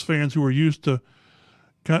 Colts fans who are used to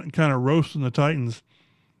kind of roasting the Titans,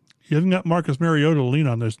 you haven't got Marcus Mariota to lean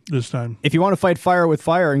on this time. If you want to fight fire with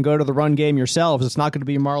fire and go to the run game yourselves, it's not going to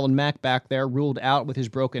be Marlon Mack back there, ruled out with his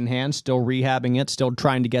broken hand, still rehabbing it, still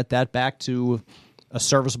trying to get that back to a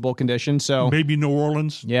serviceable condition. So maybe New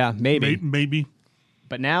Orleans. Yeah, maybe. Maybe.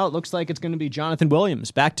 But now it looks like it's going to be Jonathan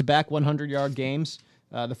Williams, back-to-back 100-yard games.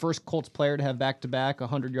 The first Colts player to have back-to-back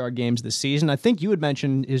 100-yard games this season. I think you had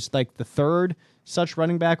mentioned is like the third such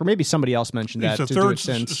running back, or maybe somebody else mentioned that. It's the third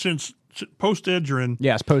since post-Edgerrin.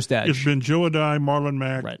 Yes, post-Edge. It's been Joe Adai, Marlon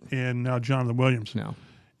Mack, right, and now Jonathan Williams. No.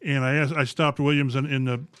 And I stopped Williams in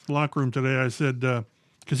the locker room today. I said,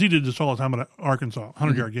 because he did this all the time at Arkansas,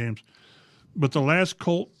 100-yard games. But the last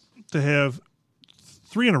Colt to have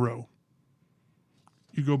 3 in a row,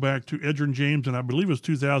 you go back to Edgerrin James, and I believe it was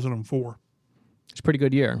 2004. It's a pretty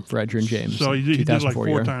good year for Edgerrin James. So he did like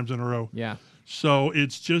 4 times in a row. Yeah. So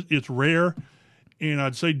it's rare, and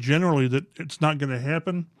I'd say generally that it's not going to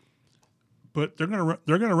happen. But they're going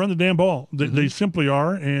to run the damn ball. They simply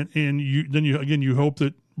are, and you hope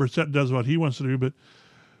that Brissett does what he wants to do. But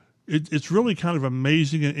it's really kind of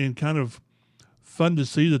amazing and kind of fun to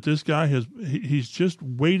see that this guy he's just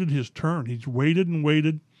waited his turn. He's waited and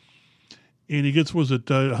waited. And he gets,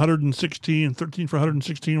 116, 13 for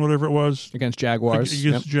 116, whatever it was. Against Jaguars.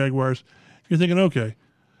 Against the Jaguars. You're thinking, okay.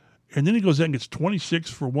 And then he goes out and gets 26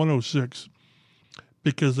 for 106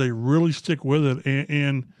 because they really stick with it.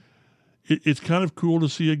 And it's kind of cool to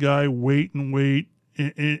see a guy wait and wait.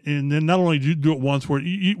 And then not only do you do it once, where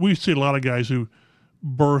we see a lot of guys who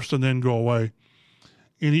burst and then go away.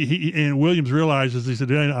 And Williams realizes, he said,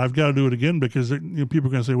 hey, I've got to do it again because people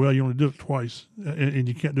are going to say, well, you only did it twice and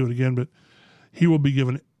you can't do it again. But he will be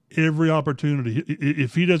given every opportunity.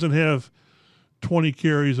 If he doesn't have 20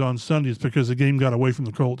 carries on Sunday, it's because the game got away from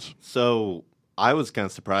the Colts. So I was kind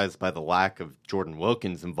of surprised by the lack of Jordan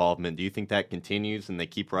Wilkins' involvement. Do you think that continues and they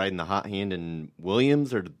keep riding the hot hand in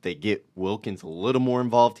Williams, or did they get Wilkins a little more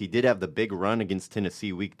involved? He did have the big run against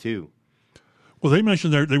Tennessee week 2. Well, they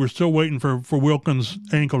mentioned they were still waiting for Wilkins'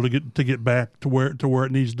 ankle to get back to where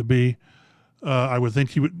it needs to be. I would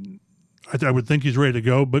think I would think he's ready to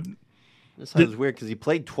go, but this was weird because he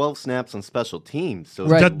played 12 snaps on special teams. So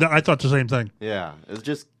right. I thought the same thing. Yeah, it was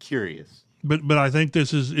just curious. But I think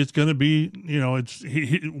it's going to be,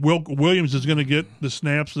 Williams is going to get the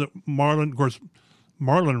snaps that Marlon. Of course,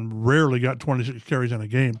 Marlon rarely got 26 carries in a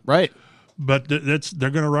game. Right. But they're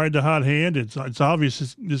going to ride the hot hand. It's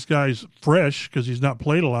obvious this guy's fresh because he's not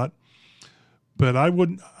played a lot. But I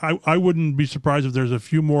wouldn't be surprised if there's a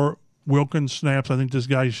few more Wilkins snaps. I think this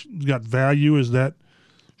guy's got value as that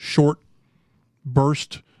short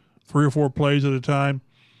burst, 3 or 4 plays at a time,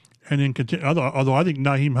 and then continue. Although I think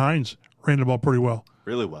Nyheim Hines ran the ball pretty well,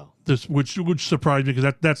 really well. Which surprised me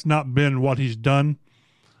because that's not been what he's done.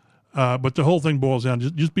 But the whole thing boils down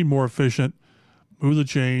just be more efficient. move the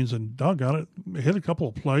chains, and doggone it, hit a couple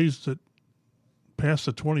of plays that passed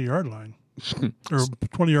the 20-yard line or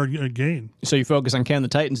 20-yard gain. So you focus on, can the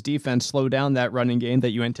Titans defense slow down that running game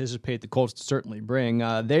that you anticipate the Colts to certainly bring?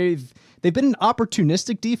 They've been an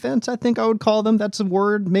opportunistic defense, I think I would call them. That's a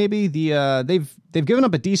word, maybe. They've given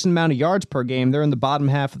up a decent amount of yards per game. They're in the bottom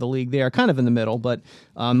half of the league. They are kind of in the middle, but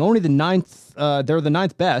only the ninth. They're the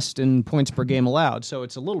ninth best in points per game allowed. So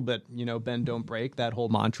it's a little bit, bend don't break, that whole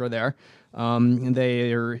mantra there. And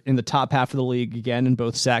they are in the top half of the league again in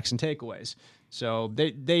both sacks and takeaways. So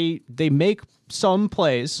they make some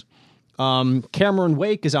plays. Cameron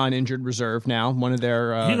Wake is on injured reserve now. One of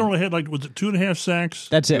their he only had 2.5 sacks.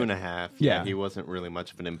 That's it. 2.5. Yeah, he wasn't really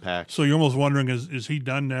much of an impact. So you're almost wondering, is he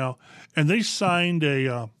done now? And they signed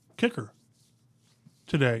a kicker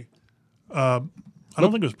today. I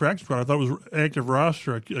don't think it was practice squad. I thought it was active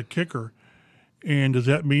roster, a kicker. And does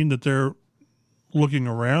that mean that they're looking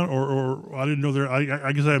around, or I didn't know they're?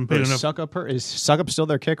 I guess I haven't paid enough. Is Suckup still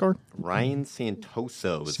their kicker? Ryan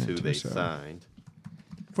Santoso is who they signed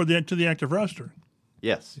to the active roster.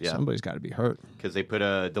 Yes, yeah. Somebody's got to be hurt because they put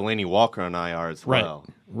Delaney Walker on IR as well.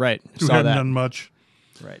 Right. Who hadn't done much.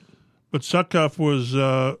 Right. But Sutcuff was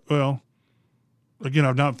again,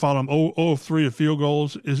 I've not followed him. 0 of 3 of field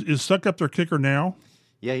goals. Is Sutcuff their kicker now?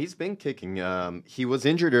 Yeah, he's been kicking. He was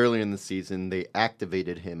injured earlier in the season. They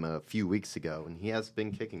activated him a few weeks ago, and he has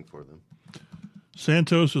been kicking for them.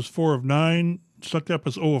 Santos is 4 of 9. Sutcuff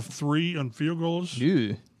is 0 of 3 on field goals.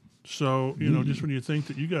 Ew. So, just when you think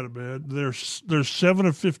that you got it bad, there's 7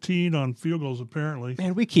 of 15 on field goals, apparently.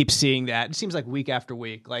 Man, we keep seeing that. It seems like week after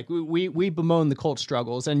week. Like, we bemoan the Colts'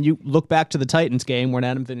 struggles, and you look back to the Titans game when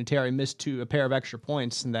Adam Vinatieri missed a pair of extra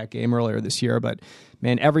points in that game earlier this year. But,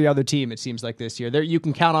 man, every other team, it seems like this year, you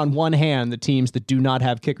can count on one hand the teams that do not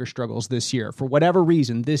have kicker struggles this year. For whatever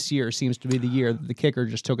reason, this year seems to be the year that the kicker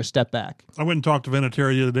just took a step back. I went and talked to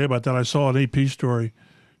Vinatieri the other day about that. I saw an AP story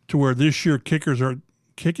to where this year kickers are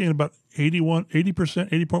kicking about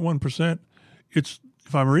 80.1%. It's,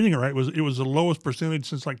 if I'm reading it right, it was the lowest percentage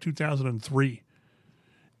since 2003,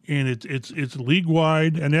 and it's league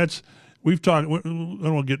wide. And that's, we've talked. I don't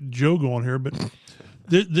want to get Joe going here, but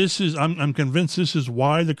this is, I'm convinced this is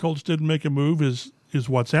why the Colts didn't make a move, is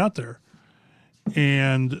what's out there,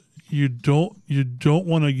 and you don't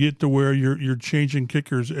want to get to where you're changing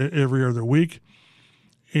kickers every other week.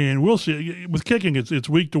 And we'll see. With kicking, it's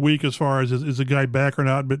week to week as far as is the guy back or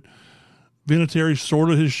not. But Vinatieri sort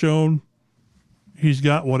of has shown he's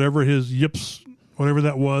got whatever his yips, whatever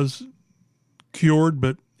that was, cured.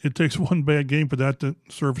 But it takes one bad game for that to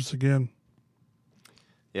surface again.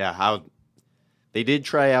 Yeah, they did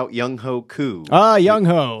try out Young Ho Koo. Young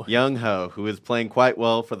Ho, who is playing quite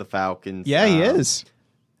well for the Falcons. Yeah, he is.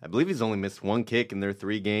 I believe he's only missed one kick in their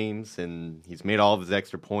 3 games, and he's made all of his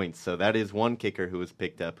extra points. So that is one kicker who was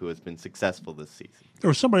picked up who has been successful this season. There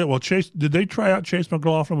was somebody. Chase. Did they try out Chase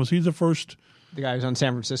McLaughlin? Was he the first? The guy who's on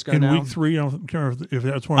San Francisco in now? week 3. I don't care if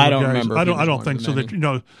that's one of the guys. I don't remember. I don't think so.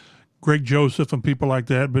 That Greg Joseph and people like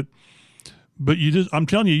that. But you just, I'm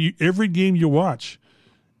telling you, every game you watch,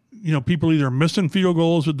 people either missing field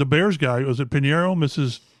goals. The Bears guy, was it Pinheiro,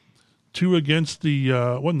 misses 2 against the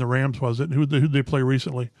wasn't the Rams, was it? Who they play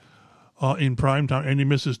recently in prime time, and he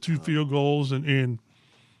misses 2 field goals and I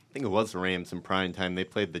think it was the Rams in prime time. They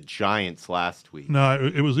played the Giants last week.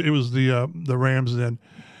 No, it was the Rams then,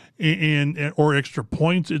 and or extra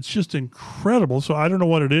points. It's just incredible. So I don't know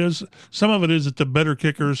what it is. Some of it is that the better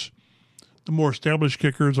kickers, the more established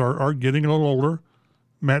kickers, are getting a little older.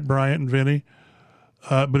 Matt Bryant and Vinny.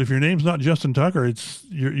 But if your name's not Justin Tucker,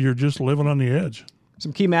 you're just living on the edge.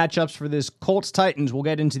 Some key matchups for this Colts-Titans. We'll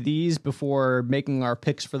get into these before making our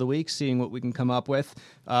picks for the week, seeing what we can come up with.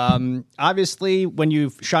 Obviously, when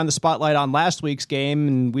you've shone the spotlight on last week's game,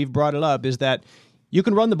 and we've brought it up, is that you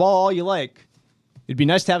can run the ball all you like. It'd be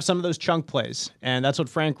nice to have some of those chunk plays. And that's what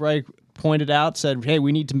Frank Reich pointed out, said, hey,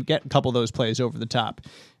 we need to get a couple of those plays over the top.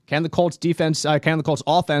 Can the Colts offense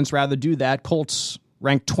do that? Colts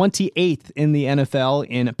ranked 28th in the NFL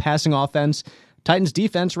in passing offense. Titans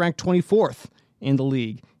defense ranked 24th in the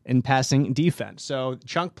league in passing defense. So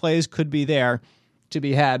chunk plays could be there to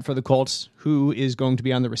be had for the Colts. Who is going to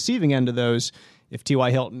be on the receiving end of those if T.Y.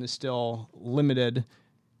 Hilton is still limited?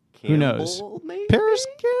 Who knows? Maybe? Paris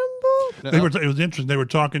Campbell? It was interesting. They were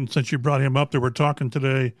talking, since you brought him up, they were talking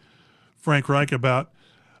today, Frank Reich, about,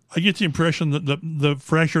 I get the impression that the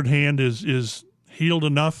fractured hand is healed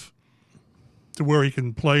enough to where he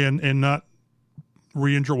can play and not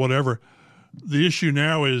re-injure whatever. The issue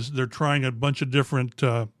now is they're trying a bunch of different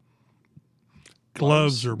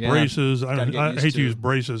gloves or braces. I hate to use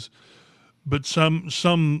braces, but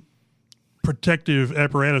some protective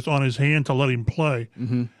apparatus on his hand to let him play.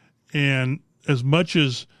 Mm-hmm. And as much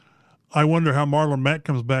as I wonder how Marlon Mack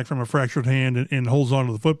comes back from a fractured hand and holds on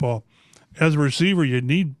to the football, as a receiver, you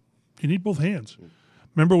need both hands.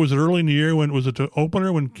 Remember, was it early in the year was it the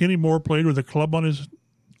opener when Kenny Moore played with a club on his?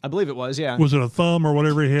 I believe it was. Yeah. Was it a thumb or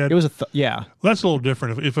whatever he had? It was yeah. Well, that's a little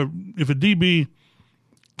different. If a DB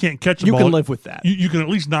can't catch the you ball, can live with that. You can at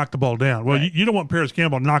least knock the ball down. Well, right. you don't want Paris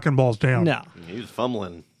Campbell knocking balls down. No. He was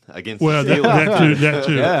fumbling against well, the Steelers. that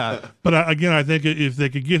too. Yeah. But again, I think if they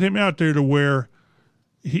could get him out there to where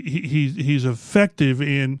he's effective,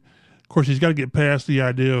 and of course he's got to get past the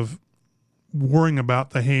idea of worrying about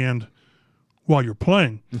the hand while you're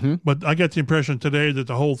playing. Mm-hmm. But I got the impression today that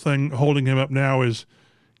the whole thing holding him up now is,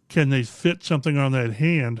 can they fit something on that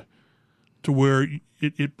hand to where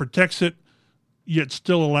it protects it, yet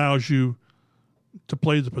still allows you to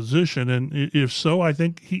play the position? And if so, I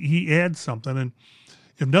think he adds something. And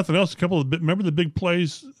if nothing else, remember the big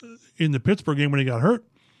plays in the Pittsburgh game when he got hurt,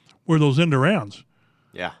 were those end arounds.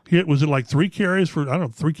 Yeah. Was it like 3 carries for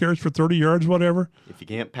 30 yards, whatever? If you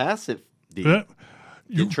can't pass it, get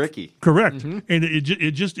tricky. Correct. Mm-hmm. And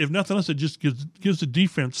it just, if nothing else, it just gives the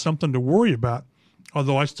defense something to worry about.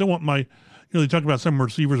 Although I still want they talk about some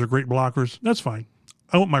receivers are great blockers. That's fine.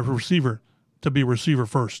 I want my receiver to be a receiver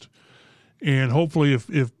first. And hopefully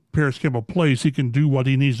if Paris Campbell plays, he can do what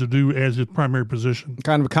he needs to do as his primary position.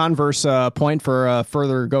 Kind of a converse point for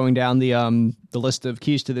further going down the list of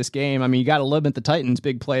keys to this game. I mean, you got to limit the Titans'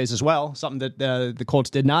 big plays as well, something that the Colts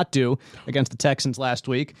did not do against the Texans last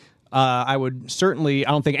week. I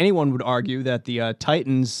don't think anyone would argue that the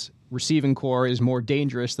Titans' receiving core is more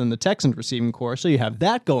dangerous than the Texans' receiving core, so you have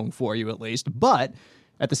that going for you at least. But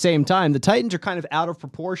at the same time, the Titans are kind of out of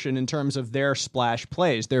proportion in terms of their splash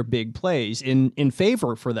plays, their big plays in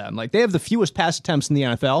favor for them. Like, they have the fewest pass attempts in the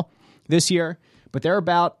NFL this year, but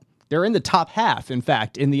they're in the top half, in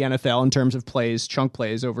fact, in the NFL in terms of plays, chunk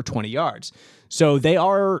plays over 20 yards. So they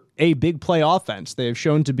are a big play offense. They have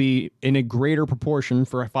shown to be in a greater proportion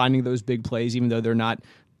for finding those big plays, even though they're not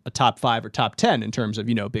a top 5 or top 10 in terms of,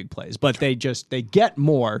 big plays. But they get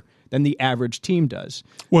more than the average team does.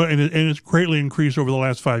 Well, and it's greatly increased over the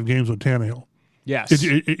last 5 games with Tannehill. Yes.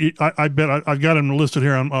 I bet I've got him listed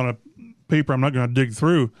here on a paper I'm not going to dig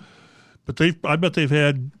through, but I bet they've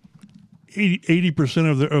had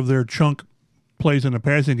 80% of their chunk plays in the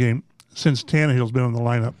passing game since Tannehill's been in the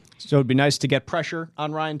lineup. So it'd be nice to get pressure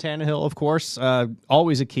on Ryan Tannehill, of course.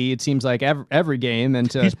 Always a key, it seems like, every game.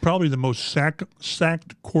 And he's probably the most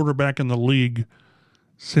sacked quarterback in the league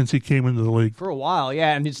since he came into the league. For a while,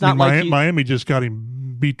 yeah. And it's not like Miami just got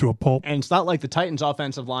him beat to a pulp. And it's not like the Titans'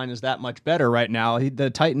 offensive line is that much better right now.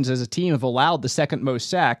 The Titans as a team have allowed the second most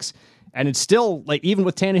sacks. And it's still, like, even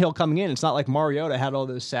with Tannehill coming in, it's not like Mariota had all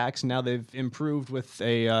those sacks. And now they've improved with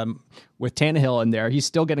Tannehill in there. He's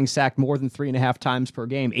still getting sacked more than 3.5 times per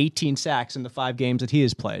game, 18 sacks in the 5 games that he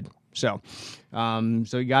has played. So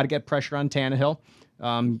you got to get pressure on Tannehill.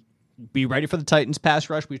 Be ready for the Titans pass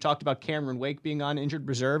rush. We talked about Cameron Wake being on injured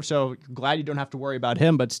reserve, so glad you don't have to worry about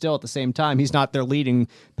him, but still at the same time, he's not their leading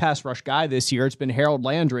pass rush guy this year. It's been Harold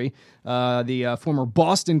Landry, the former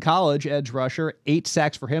Boston College edge rusher, 8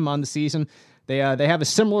 sacks for him on the season. They have a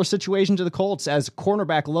similar situation to the Colts as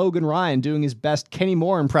cornerback Logan Ryan doing his best Kenny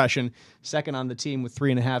Moore impression. Second on the team with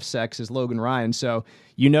 3.5 sacks is Logan Ryan. So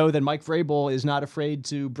you know that Mike Vrabel is not afraid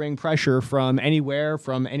to bring pressure from anywhere,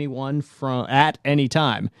 from anyone, at any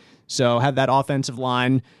time. So have that offensive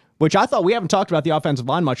line, which I thought we haven't talked about the offensive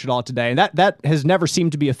line much at all today, and that has never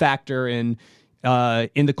seemed to be a factor in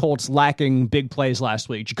the Colts lacking big plays last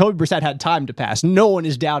week. Jacoby Brissett had time to pass. No one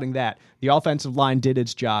is doubting that. The offensive line did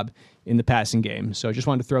its job in the passing game. So I just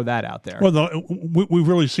wanted to throw that out there. Well, we've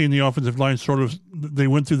really seen the offensive line they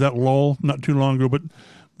went through that lull not too long ago, but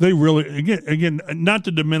they really, again, not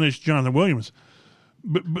to diminish Jonathan Williams,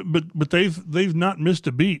 but they've not missed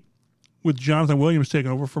a beat with Jonathan Williams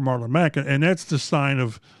taking over for Marlon Mack, and that's the sign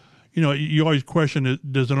of, you always question,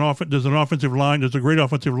 does a great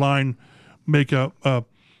offensive line make a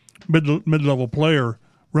mid-level player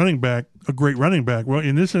running back a great running back? Well,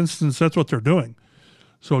 in this instance, that's what they're doing.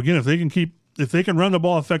 So again, if they can run the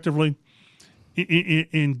ball effectively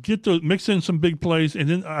and mix in some big plays, and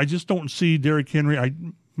then I just don't see Derrick Henry.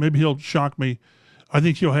 Maybe he'll shock me. I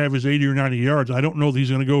think he'll have his 80 or 90 yards. I don't know that he's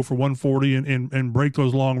going to go for 140 and break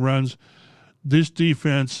those long runs. This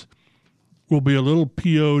defense will be a little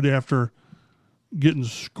PO'd after getting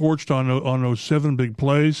scorched on those 7 big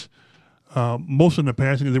plays. Most in the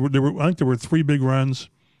passing, I think there were 3 big runs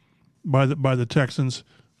by the Texans.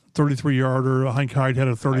 33-yarder. I think Hyde had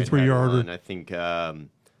a 33-yarder. I think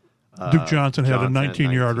Duke Johnson had a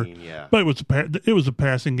 19-yarder, yeah. but it was a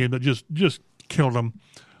passing game that just killed him.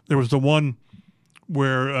 There was the one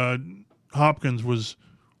where Hopkins was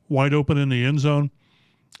wide open in the end zone,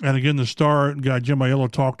 and again the star guy Jim Aiello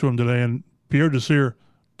talked to him today, and Pierre Desir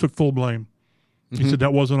took full blame. He said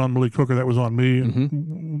that wasn't on Malik Hooker, that was on me.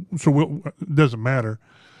 And so it doesn't matter.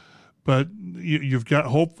 But you've got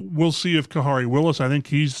hope. We'll see if Kahari Willis, I think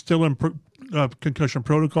he's still in concussion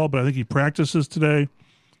protocol, but I think he practices today.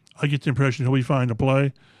 I get the impression he'll be fine to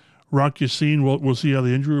play. Rock Yassin, we'll see how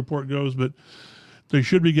the injury report goes, but they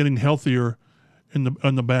should be getting healthier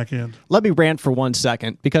on the back end. Let me rant for 1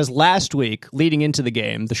 second, because last week, leading into the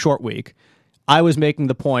game, the short week, I was making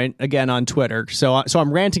the point, again, on Twitter. So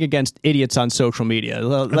I'm ranting against idiots on social media.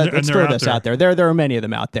 Let's throw this out there. There are many of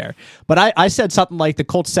them out there. But I said something like the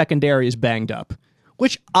Colts secondary is banged up,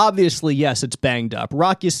 which obviously, yes, it's banged up.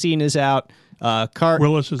 Rock Yassin is out. Khari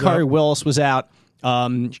Willis was out.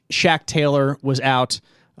 Shaq Taylor was out.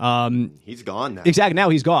 He's gone now. Exactly. Now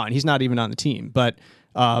he's gone. He's not even on the team. But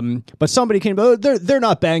somebody came. Oh, they're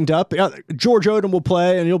not banged up. George Odom will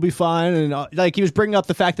play and he'll be fine. And like he was bringing up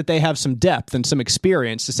the fact that they have some depth and some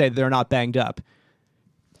experience to say that they're not banged up.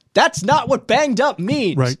 That's not what banged up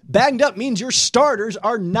means. Right. Banged up means your starters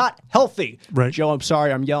are not healthy. Right. Joe, I'm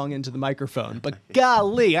sorry, I'm yelling into the microphone, but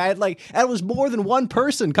golly, it was more than one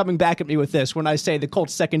person coming back at me with this when I say the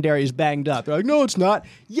Colts secondary is banged up. They're like, no, it's not.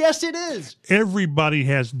 Yes, it is. Everybody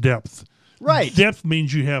has depth. Right. Depth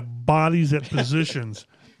means you have bodies at positions.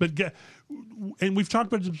 And we've talked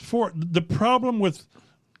about this before. The problem with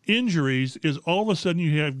injuries is all of a sudden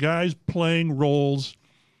you have guys playing roles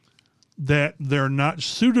that they're not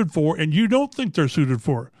suited for, and you don't think they're suited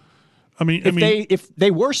for. If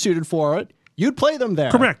they were suited for it, you'd play them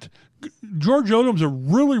there. Correct. George Odom's a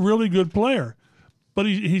really, really good player, but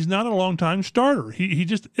he's not a long-time starter. He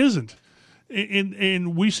just isn't.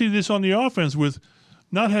 And we see this on the offense with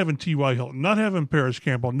not having T.Y. Hilton, not having Paris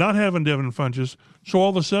Campbell, not having Devin Funchess. So all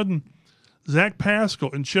of a sudden, Zach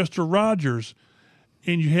Pascal and Chester Rogers,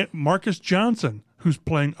 and you have Marcus Johnson, who's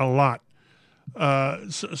playing a lot.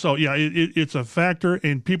 It's a factor,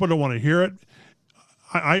 and people don't want to hear it.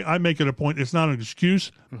 I make it a point. It's not an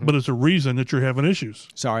excuse, but it's a reason that you're having issues.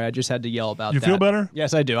 Sorry, I just had to yell about that. You feel better?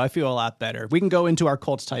 Yes, I do. I feel a lot better. We can go into our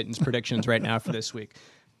Colts-Titans predictions right now for this week.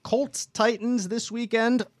 Colts-Titans this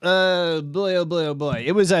weekend. Boy, oh boy, oh boy.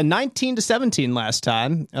 It was 19-17 last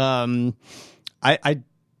time. I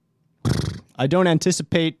don't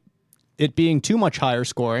anticipate it being too much higher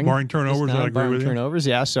scoring. Barring turnovers, I agree with you. Turnovers,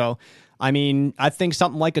 yeah. So, I mean, I think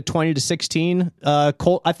something like a 20-16.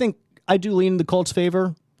 Colt. I think I do lean in the Colts'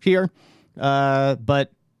 favor here,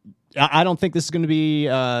 but I don't think this is going to be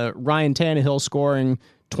Ryan Tannehill scoring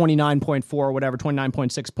 29.4 or whatever,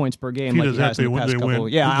 29.6 points per game. He does that. They win.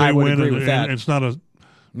 Yeah, I would agree with that. And it's not a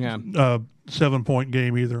 7-point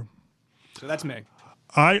game either. So that's me.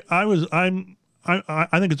 I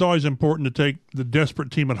think it's always important to take the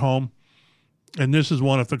desperate team at home, and this is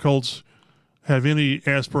one. If the Colts have any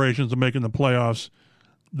aspirations of making the playoffs,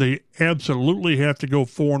 they absolutely have to go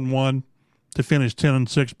 4-1 to finish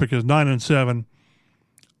 10-6, because 9-7.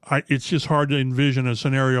 It's just hard to envision a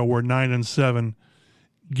scenario where 9-7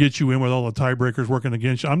 gets you in with all the tiebreakers working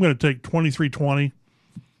against you. I'm going to take 23-20.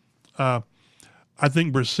 I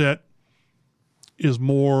think Brissett is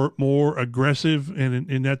more aggressive,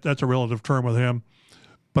 and that's a relative term with him.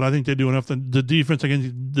 But I think they do enough. The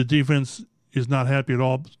defense is not happy at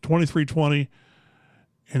all. 23-20,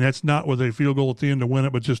 and that's not with a field goal at the end to win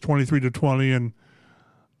it, but just 23-20, and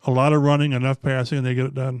a lot of running, enough passing, and they get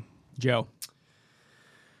it done. Joe.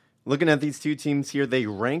 Looking at these two teams here, they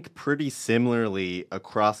rank pretty similarly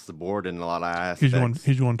across the board in a lot of aspects.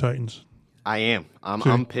 He's going Titans. I am.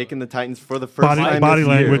 I'm picking the Titans for the first time body this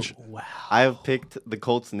language. year. Wow. I have picked the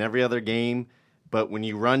Colts in every other game, but when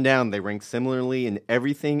you run down, they rank similarly in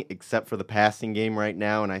everything except for the passing game right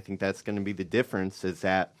now, and I think that's going to be the difference, is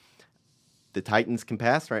that the Titans can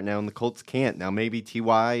pass right now and the Colts can't. Now maybe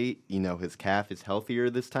T.Y., his calf is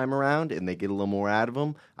healthier this time around and they get a little more out of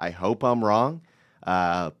him. I hope I'm wrong.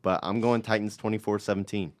 But I'm going Titans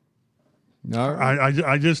 24-17. No, I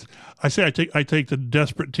take the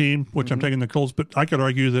desperate team, which I'm taking the Colts, but I could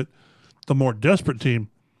argue that the more desperate team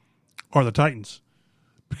are the Titans,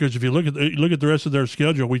 because if you look at the rest of their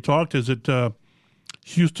schedule, we talked, is it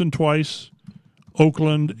Houston twice,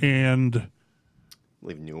 Oakland, and I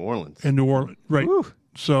believe New Orleans. And New Orleans, right? Woo.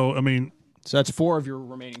 So so that's 4 of your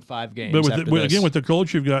remaining 5 games. But with the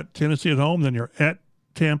Colts, you've got Tennessee at home, then you're at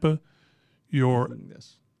Tampa. Your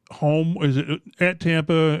home is it at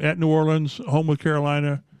Tampa, at New Orleans, home with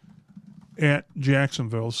Carolina, at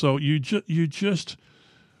Jacksonville. So you just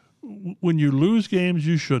when you lose games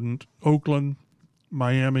you shouldn't, Oakland,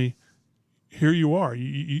 Miami, here you are.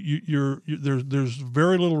 There's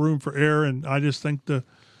very little room for error, and I just think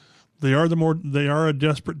they are a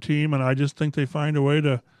desperate team, and I just think they find a way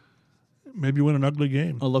to maybe win an ugly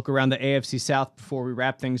game. A look around the AFC South before we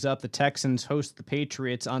wrap things up. The Texans host the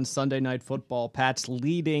Patriots on Sunday Night Football. Pat's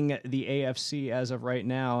leading the AFC as of right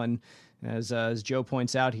now, and as Joe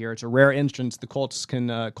points out here, it's a rare instance the Colts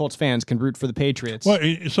fans can root for the Patriots. Well,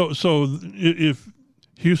 so if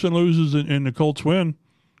Houston loses and the Colts win,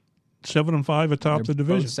 7-5 atop the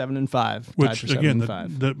division. 7-5, which again,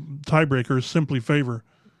 the tiebreakers simply favor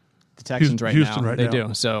the Texans Houston now. Right they now.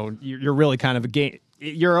 do. So you're really kind of a game.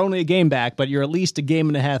 You're only a game back, but you're at least a game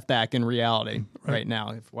and a half back in reality right now,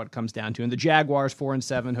 if what it comes down to. And the Jaguars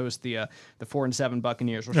 4-7 host the 4-7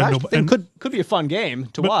 Buccaneers, which I think could be a fun game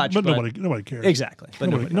to watch. But nobody cares. Exactly.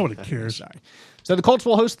 But nobody cares. Sorry. So the Colts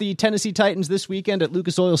will host the Tennessee Titans this weekend at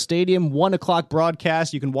Lucas Oil Stadium. 1:00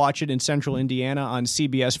 broadcast. You can watch it in Central Indiana on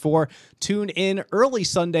CBS 4. Tune in early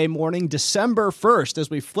Sunday morning, December 1st, as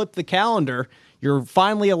we flip the calendar. You're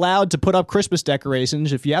finally allowed to put up Christmas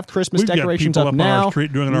decorations. If you have Christmas decorations up now, on our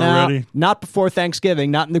street doing it already. Not before Thanksgiving,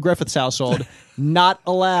 not in the Griffiths household. Not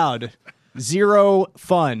allowed. Zero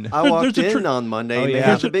fun. I walked in on Monday and they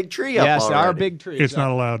have a big tree up already. Yes, our big tree. It's not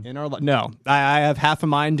allowed. No, I have half a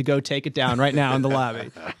mind to go take it down right now in the lobby,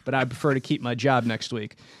 but I prefer to keep my job next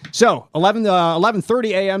week. So,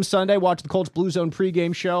 11:30 a.m. Sunday, watch the Colts Blue Zone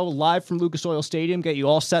pregame show live from Lucas Oil Stadium. Get you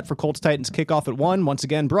all set for Colts Titans kickoff at 1. Once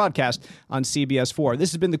again, broadcast on CBS 4.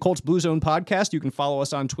 This has been the Colts Blue Zone podcast. You can follow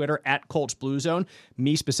us on Twitter at Colts Blue Zone.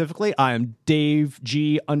 Me specifically, I am Dave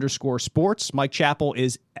G_sports. Mike Chappell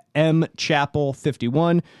is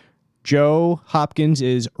mchappell51. Joe Hopkins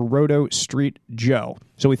is Roto Street Joe.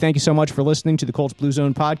 So we thank you so much for listening to the Colts Blue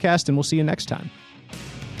Zone podcast, and we'll see you next time.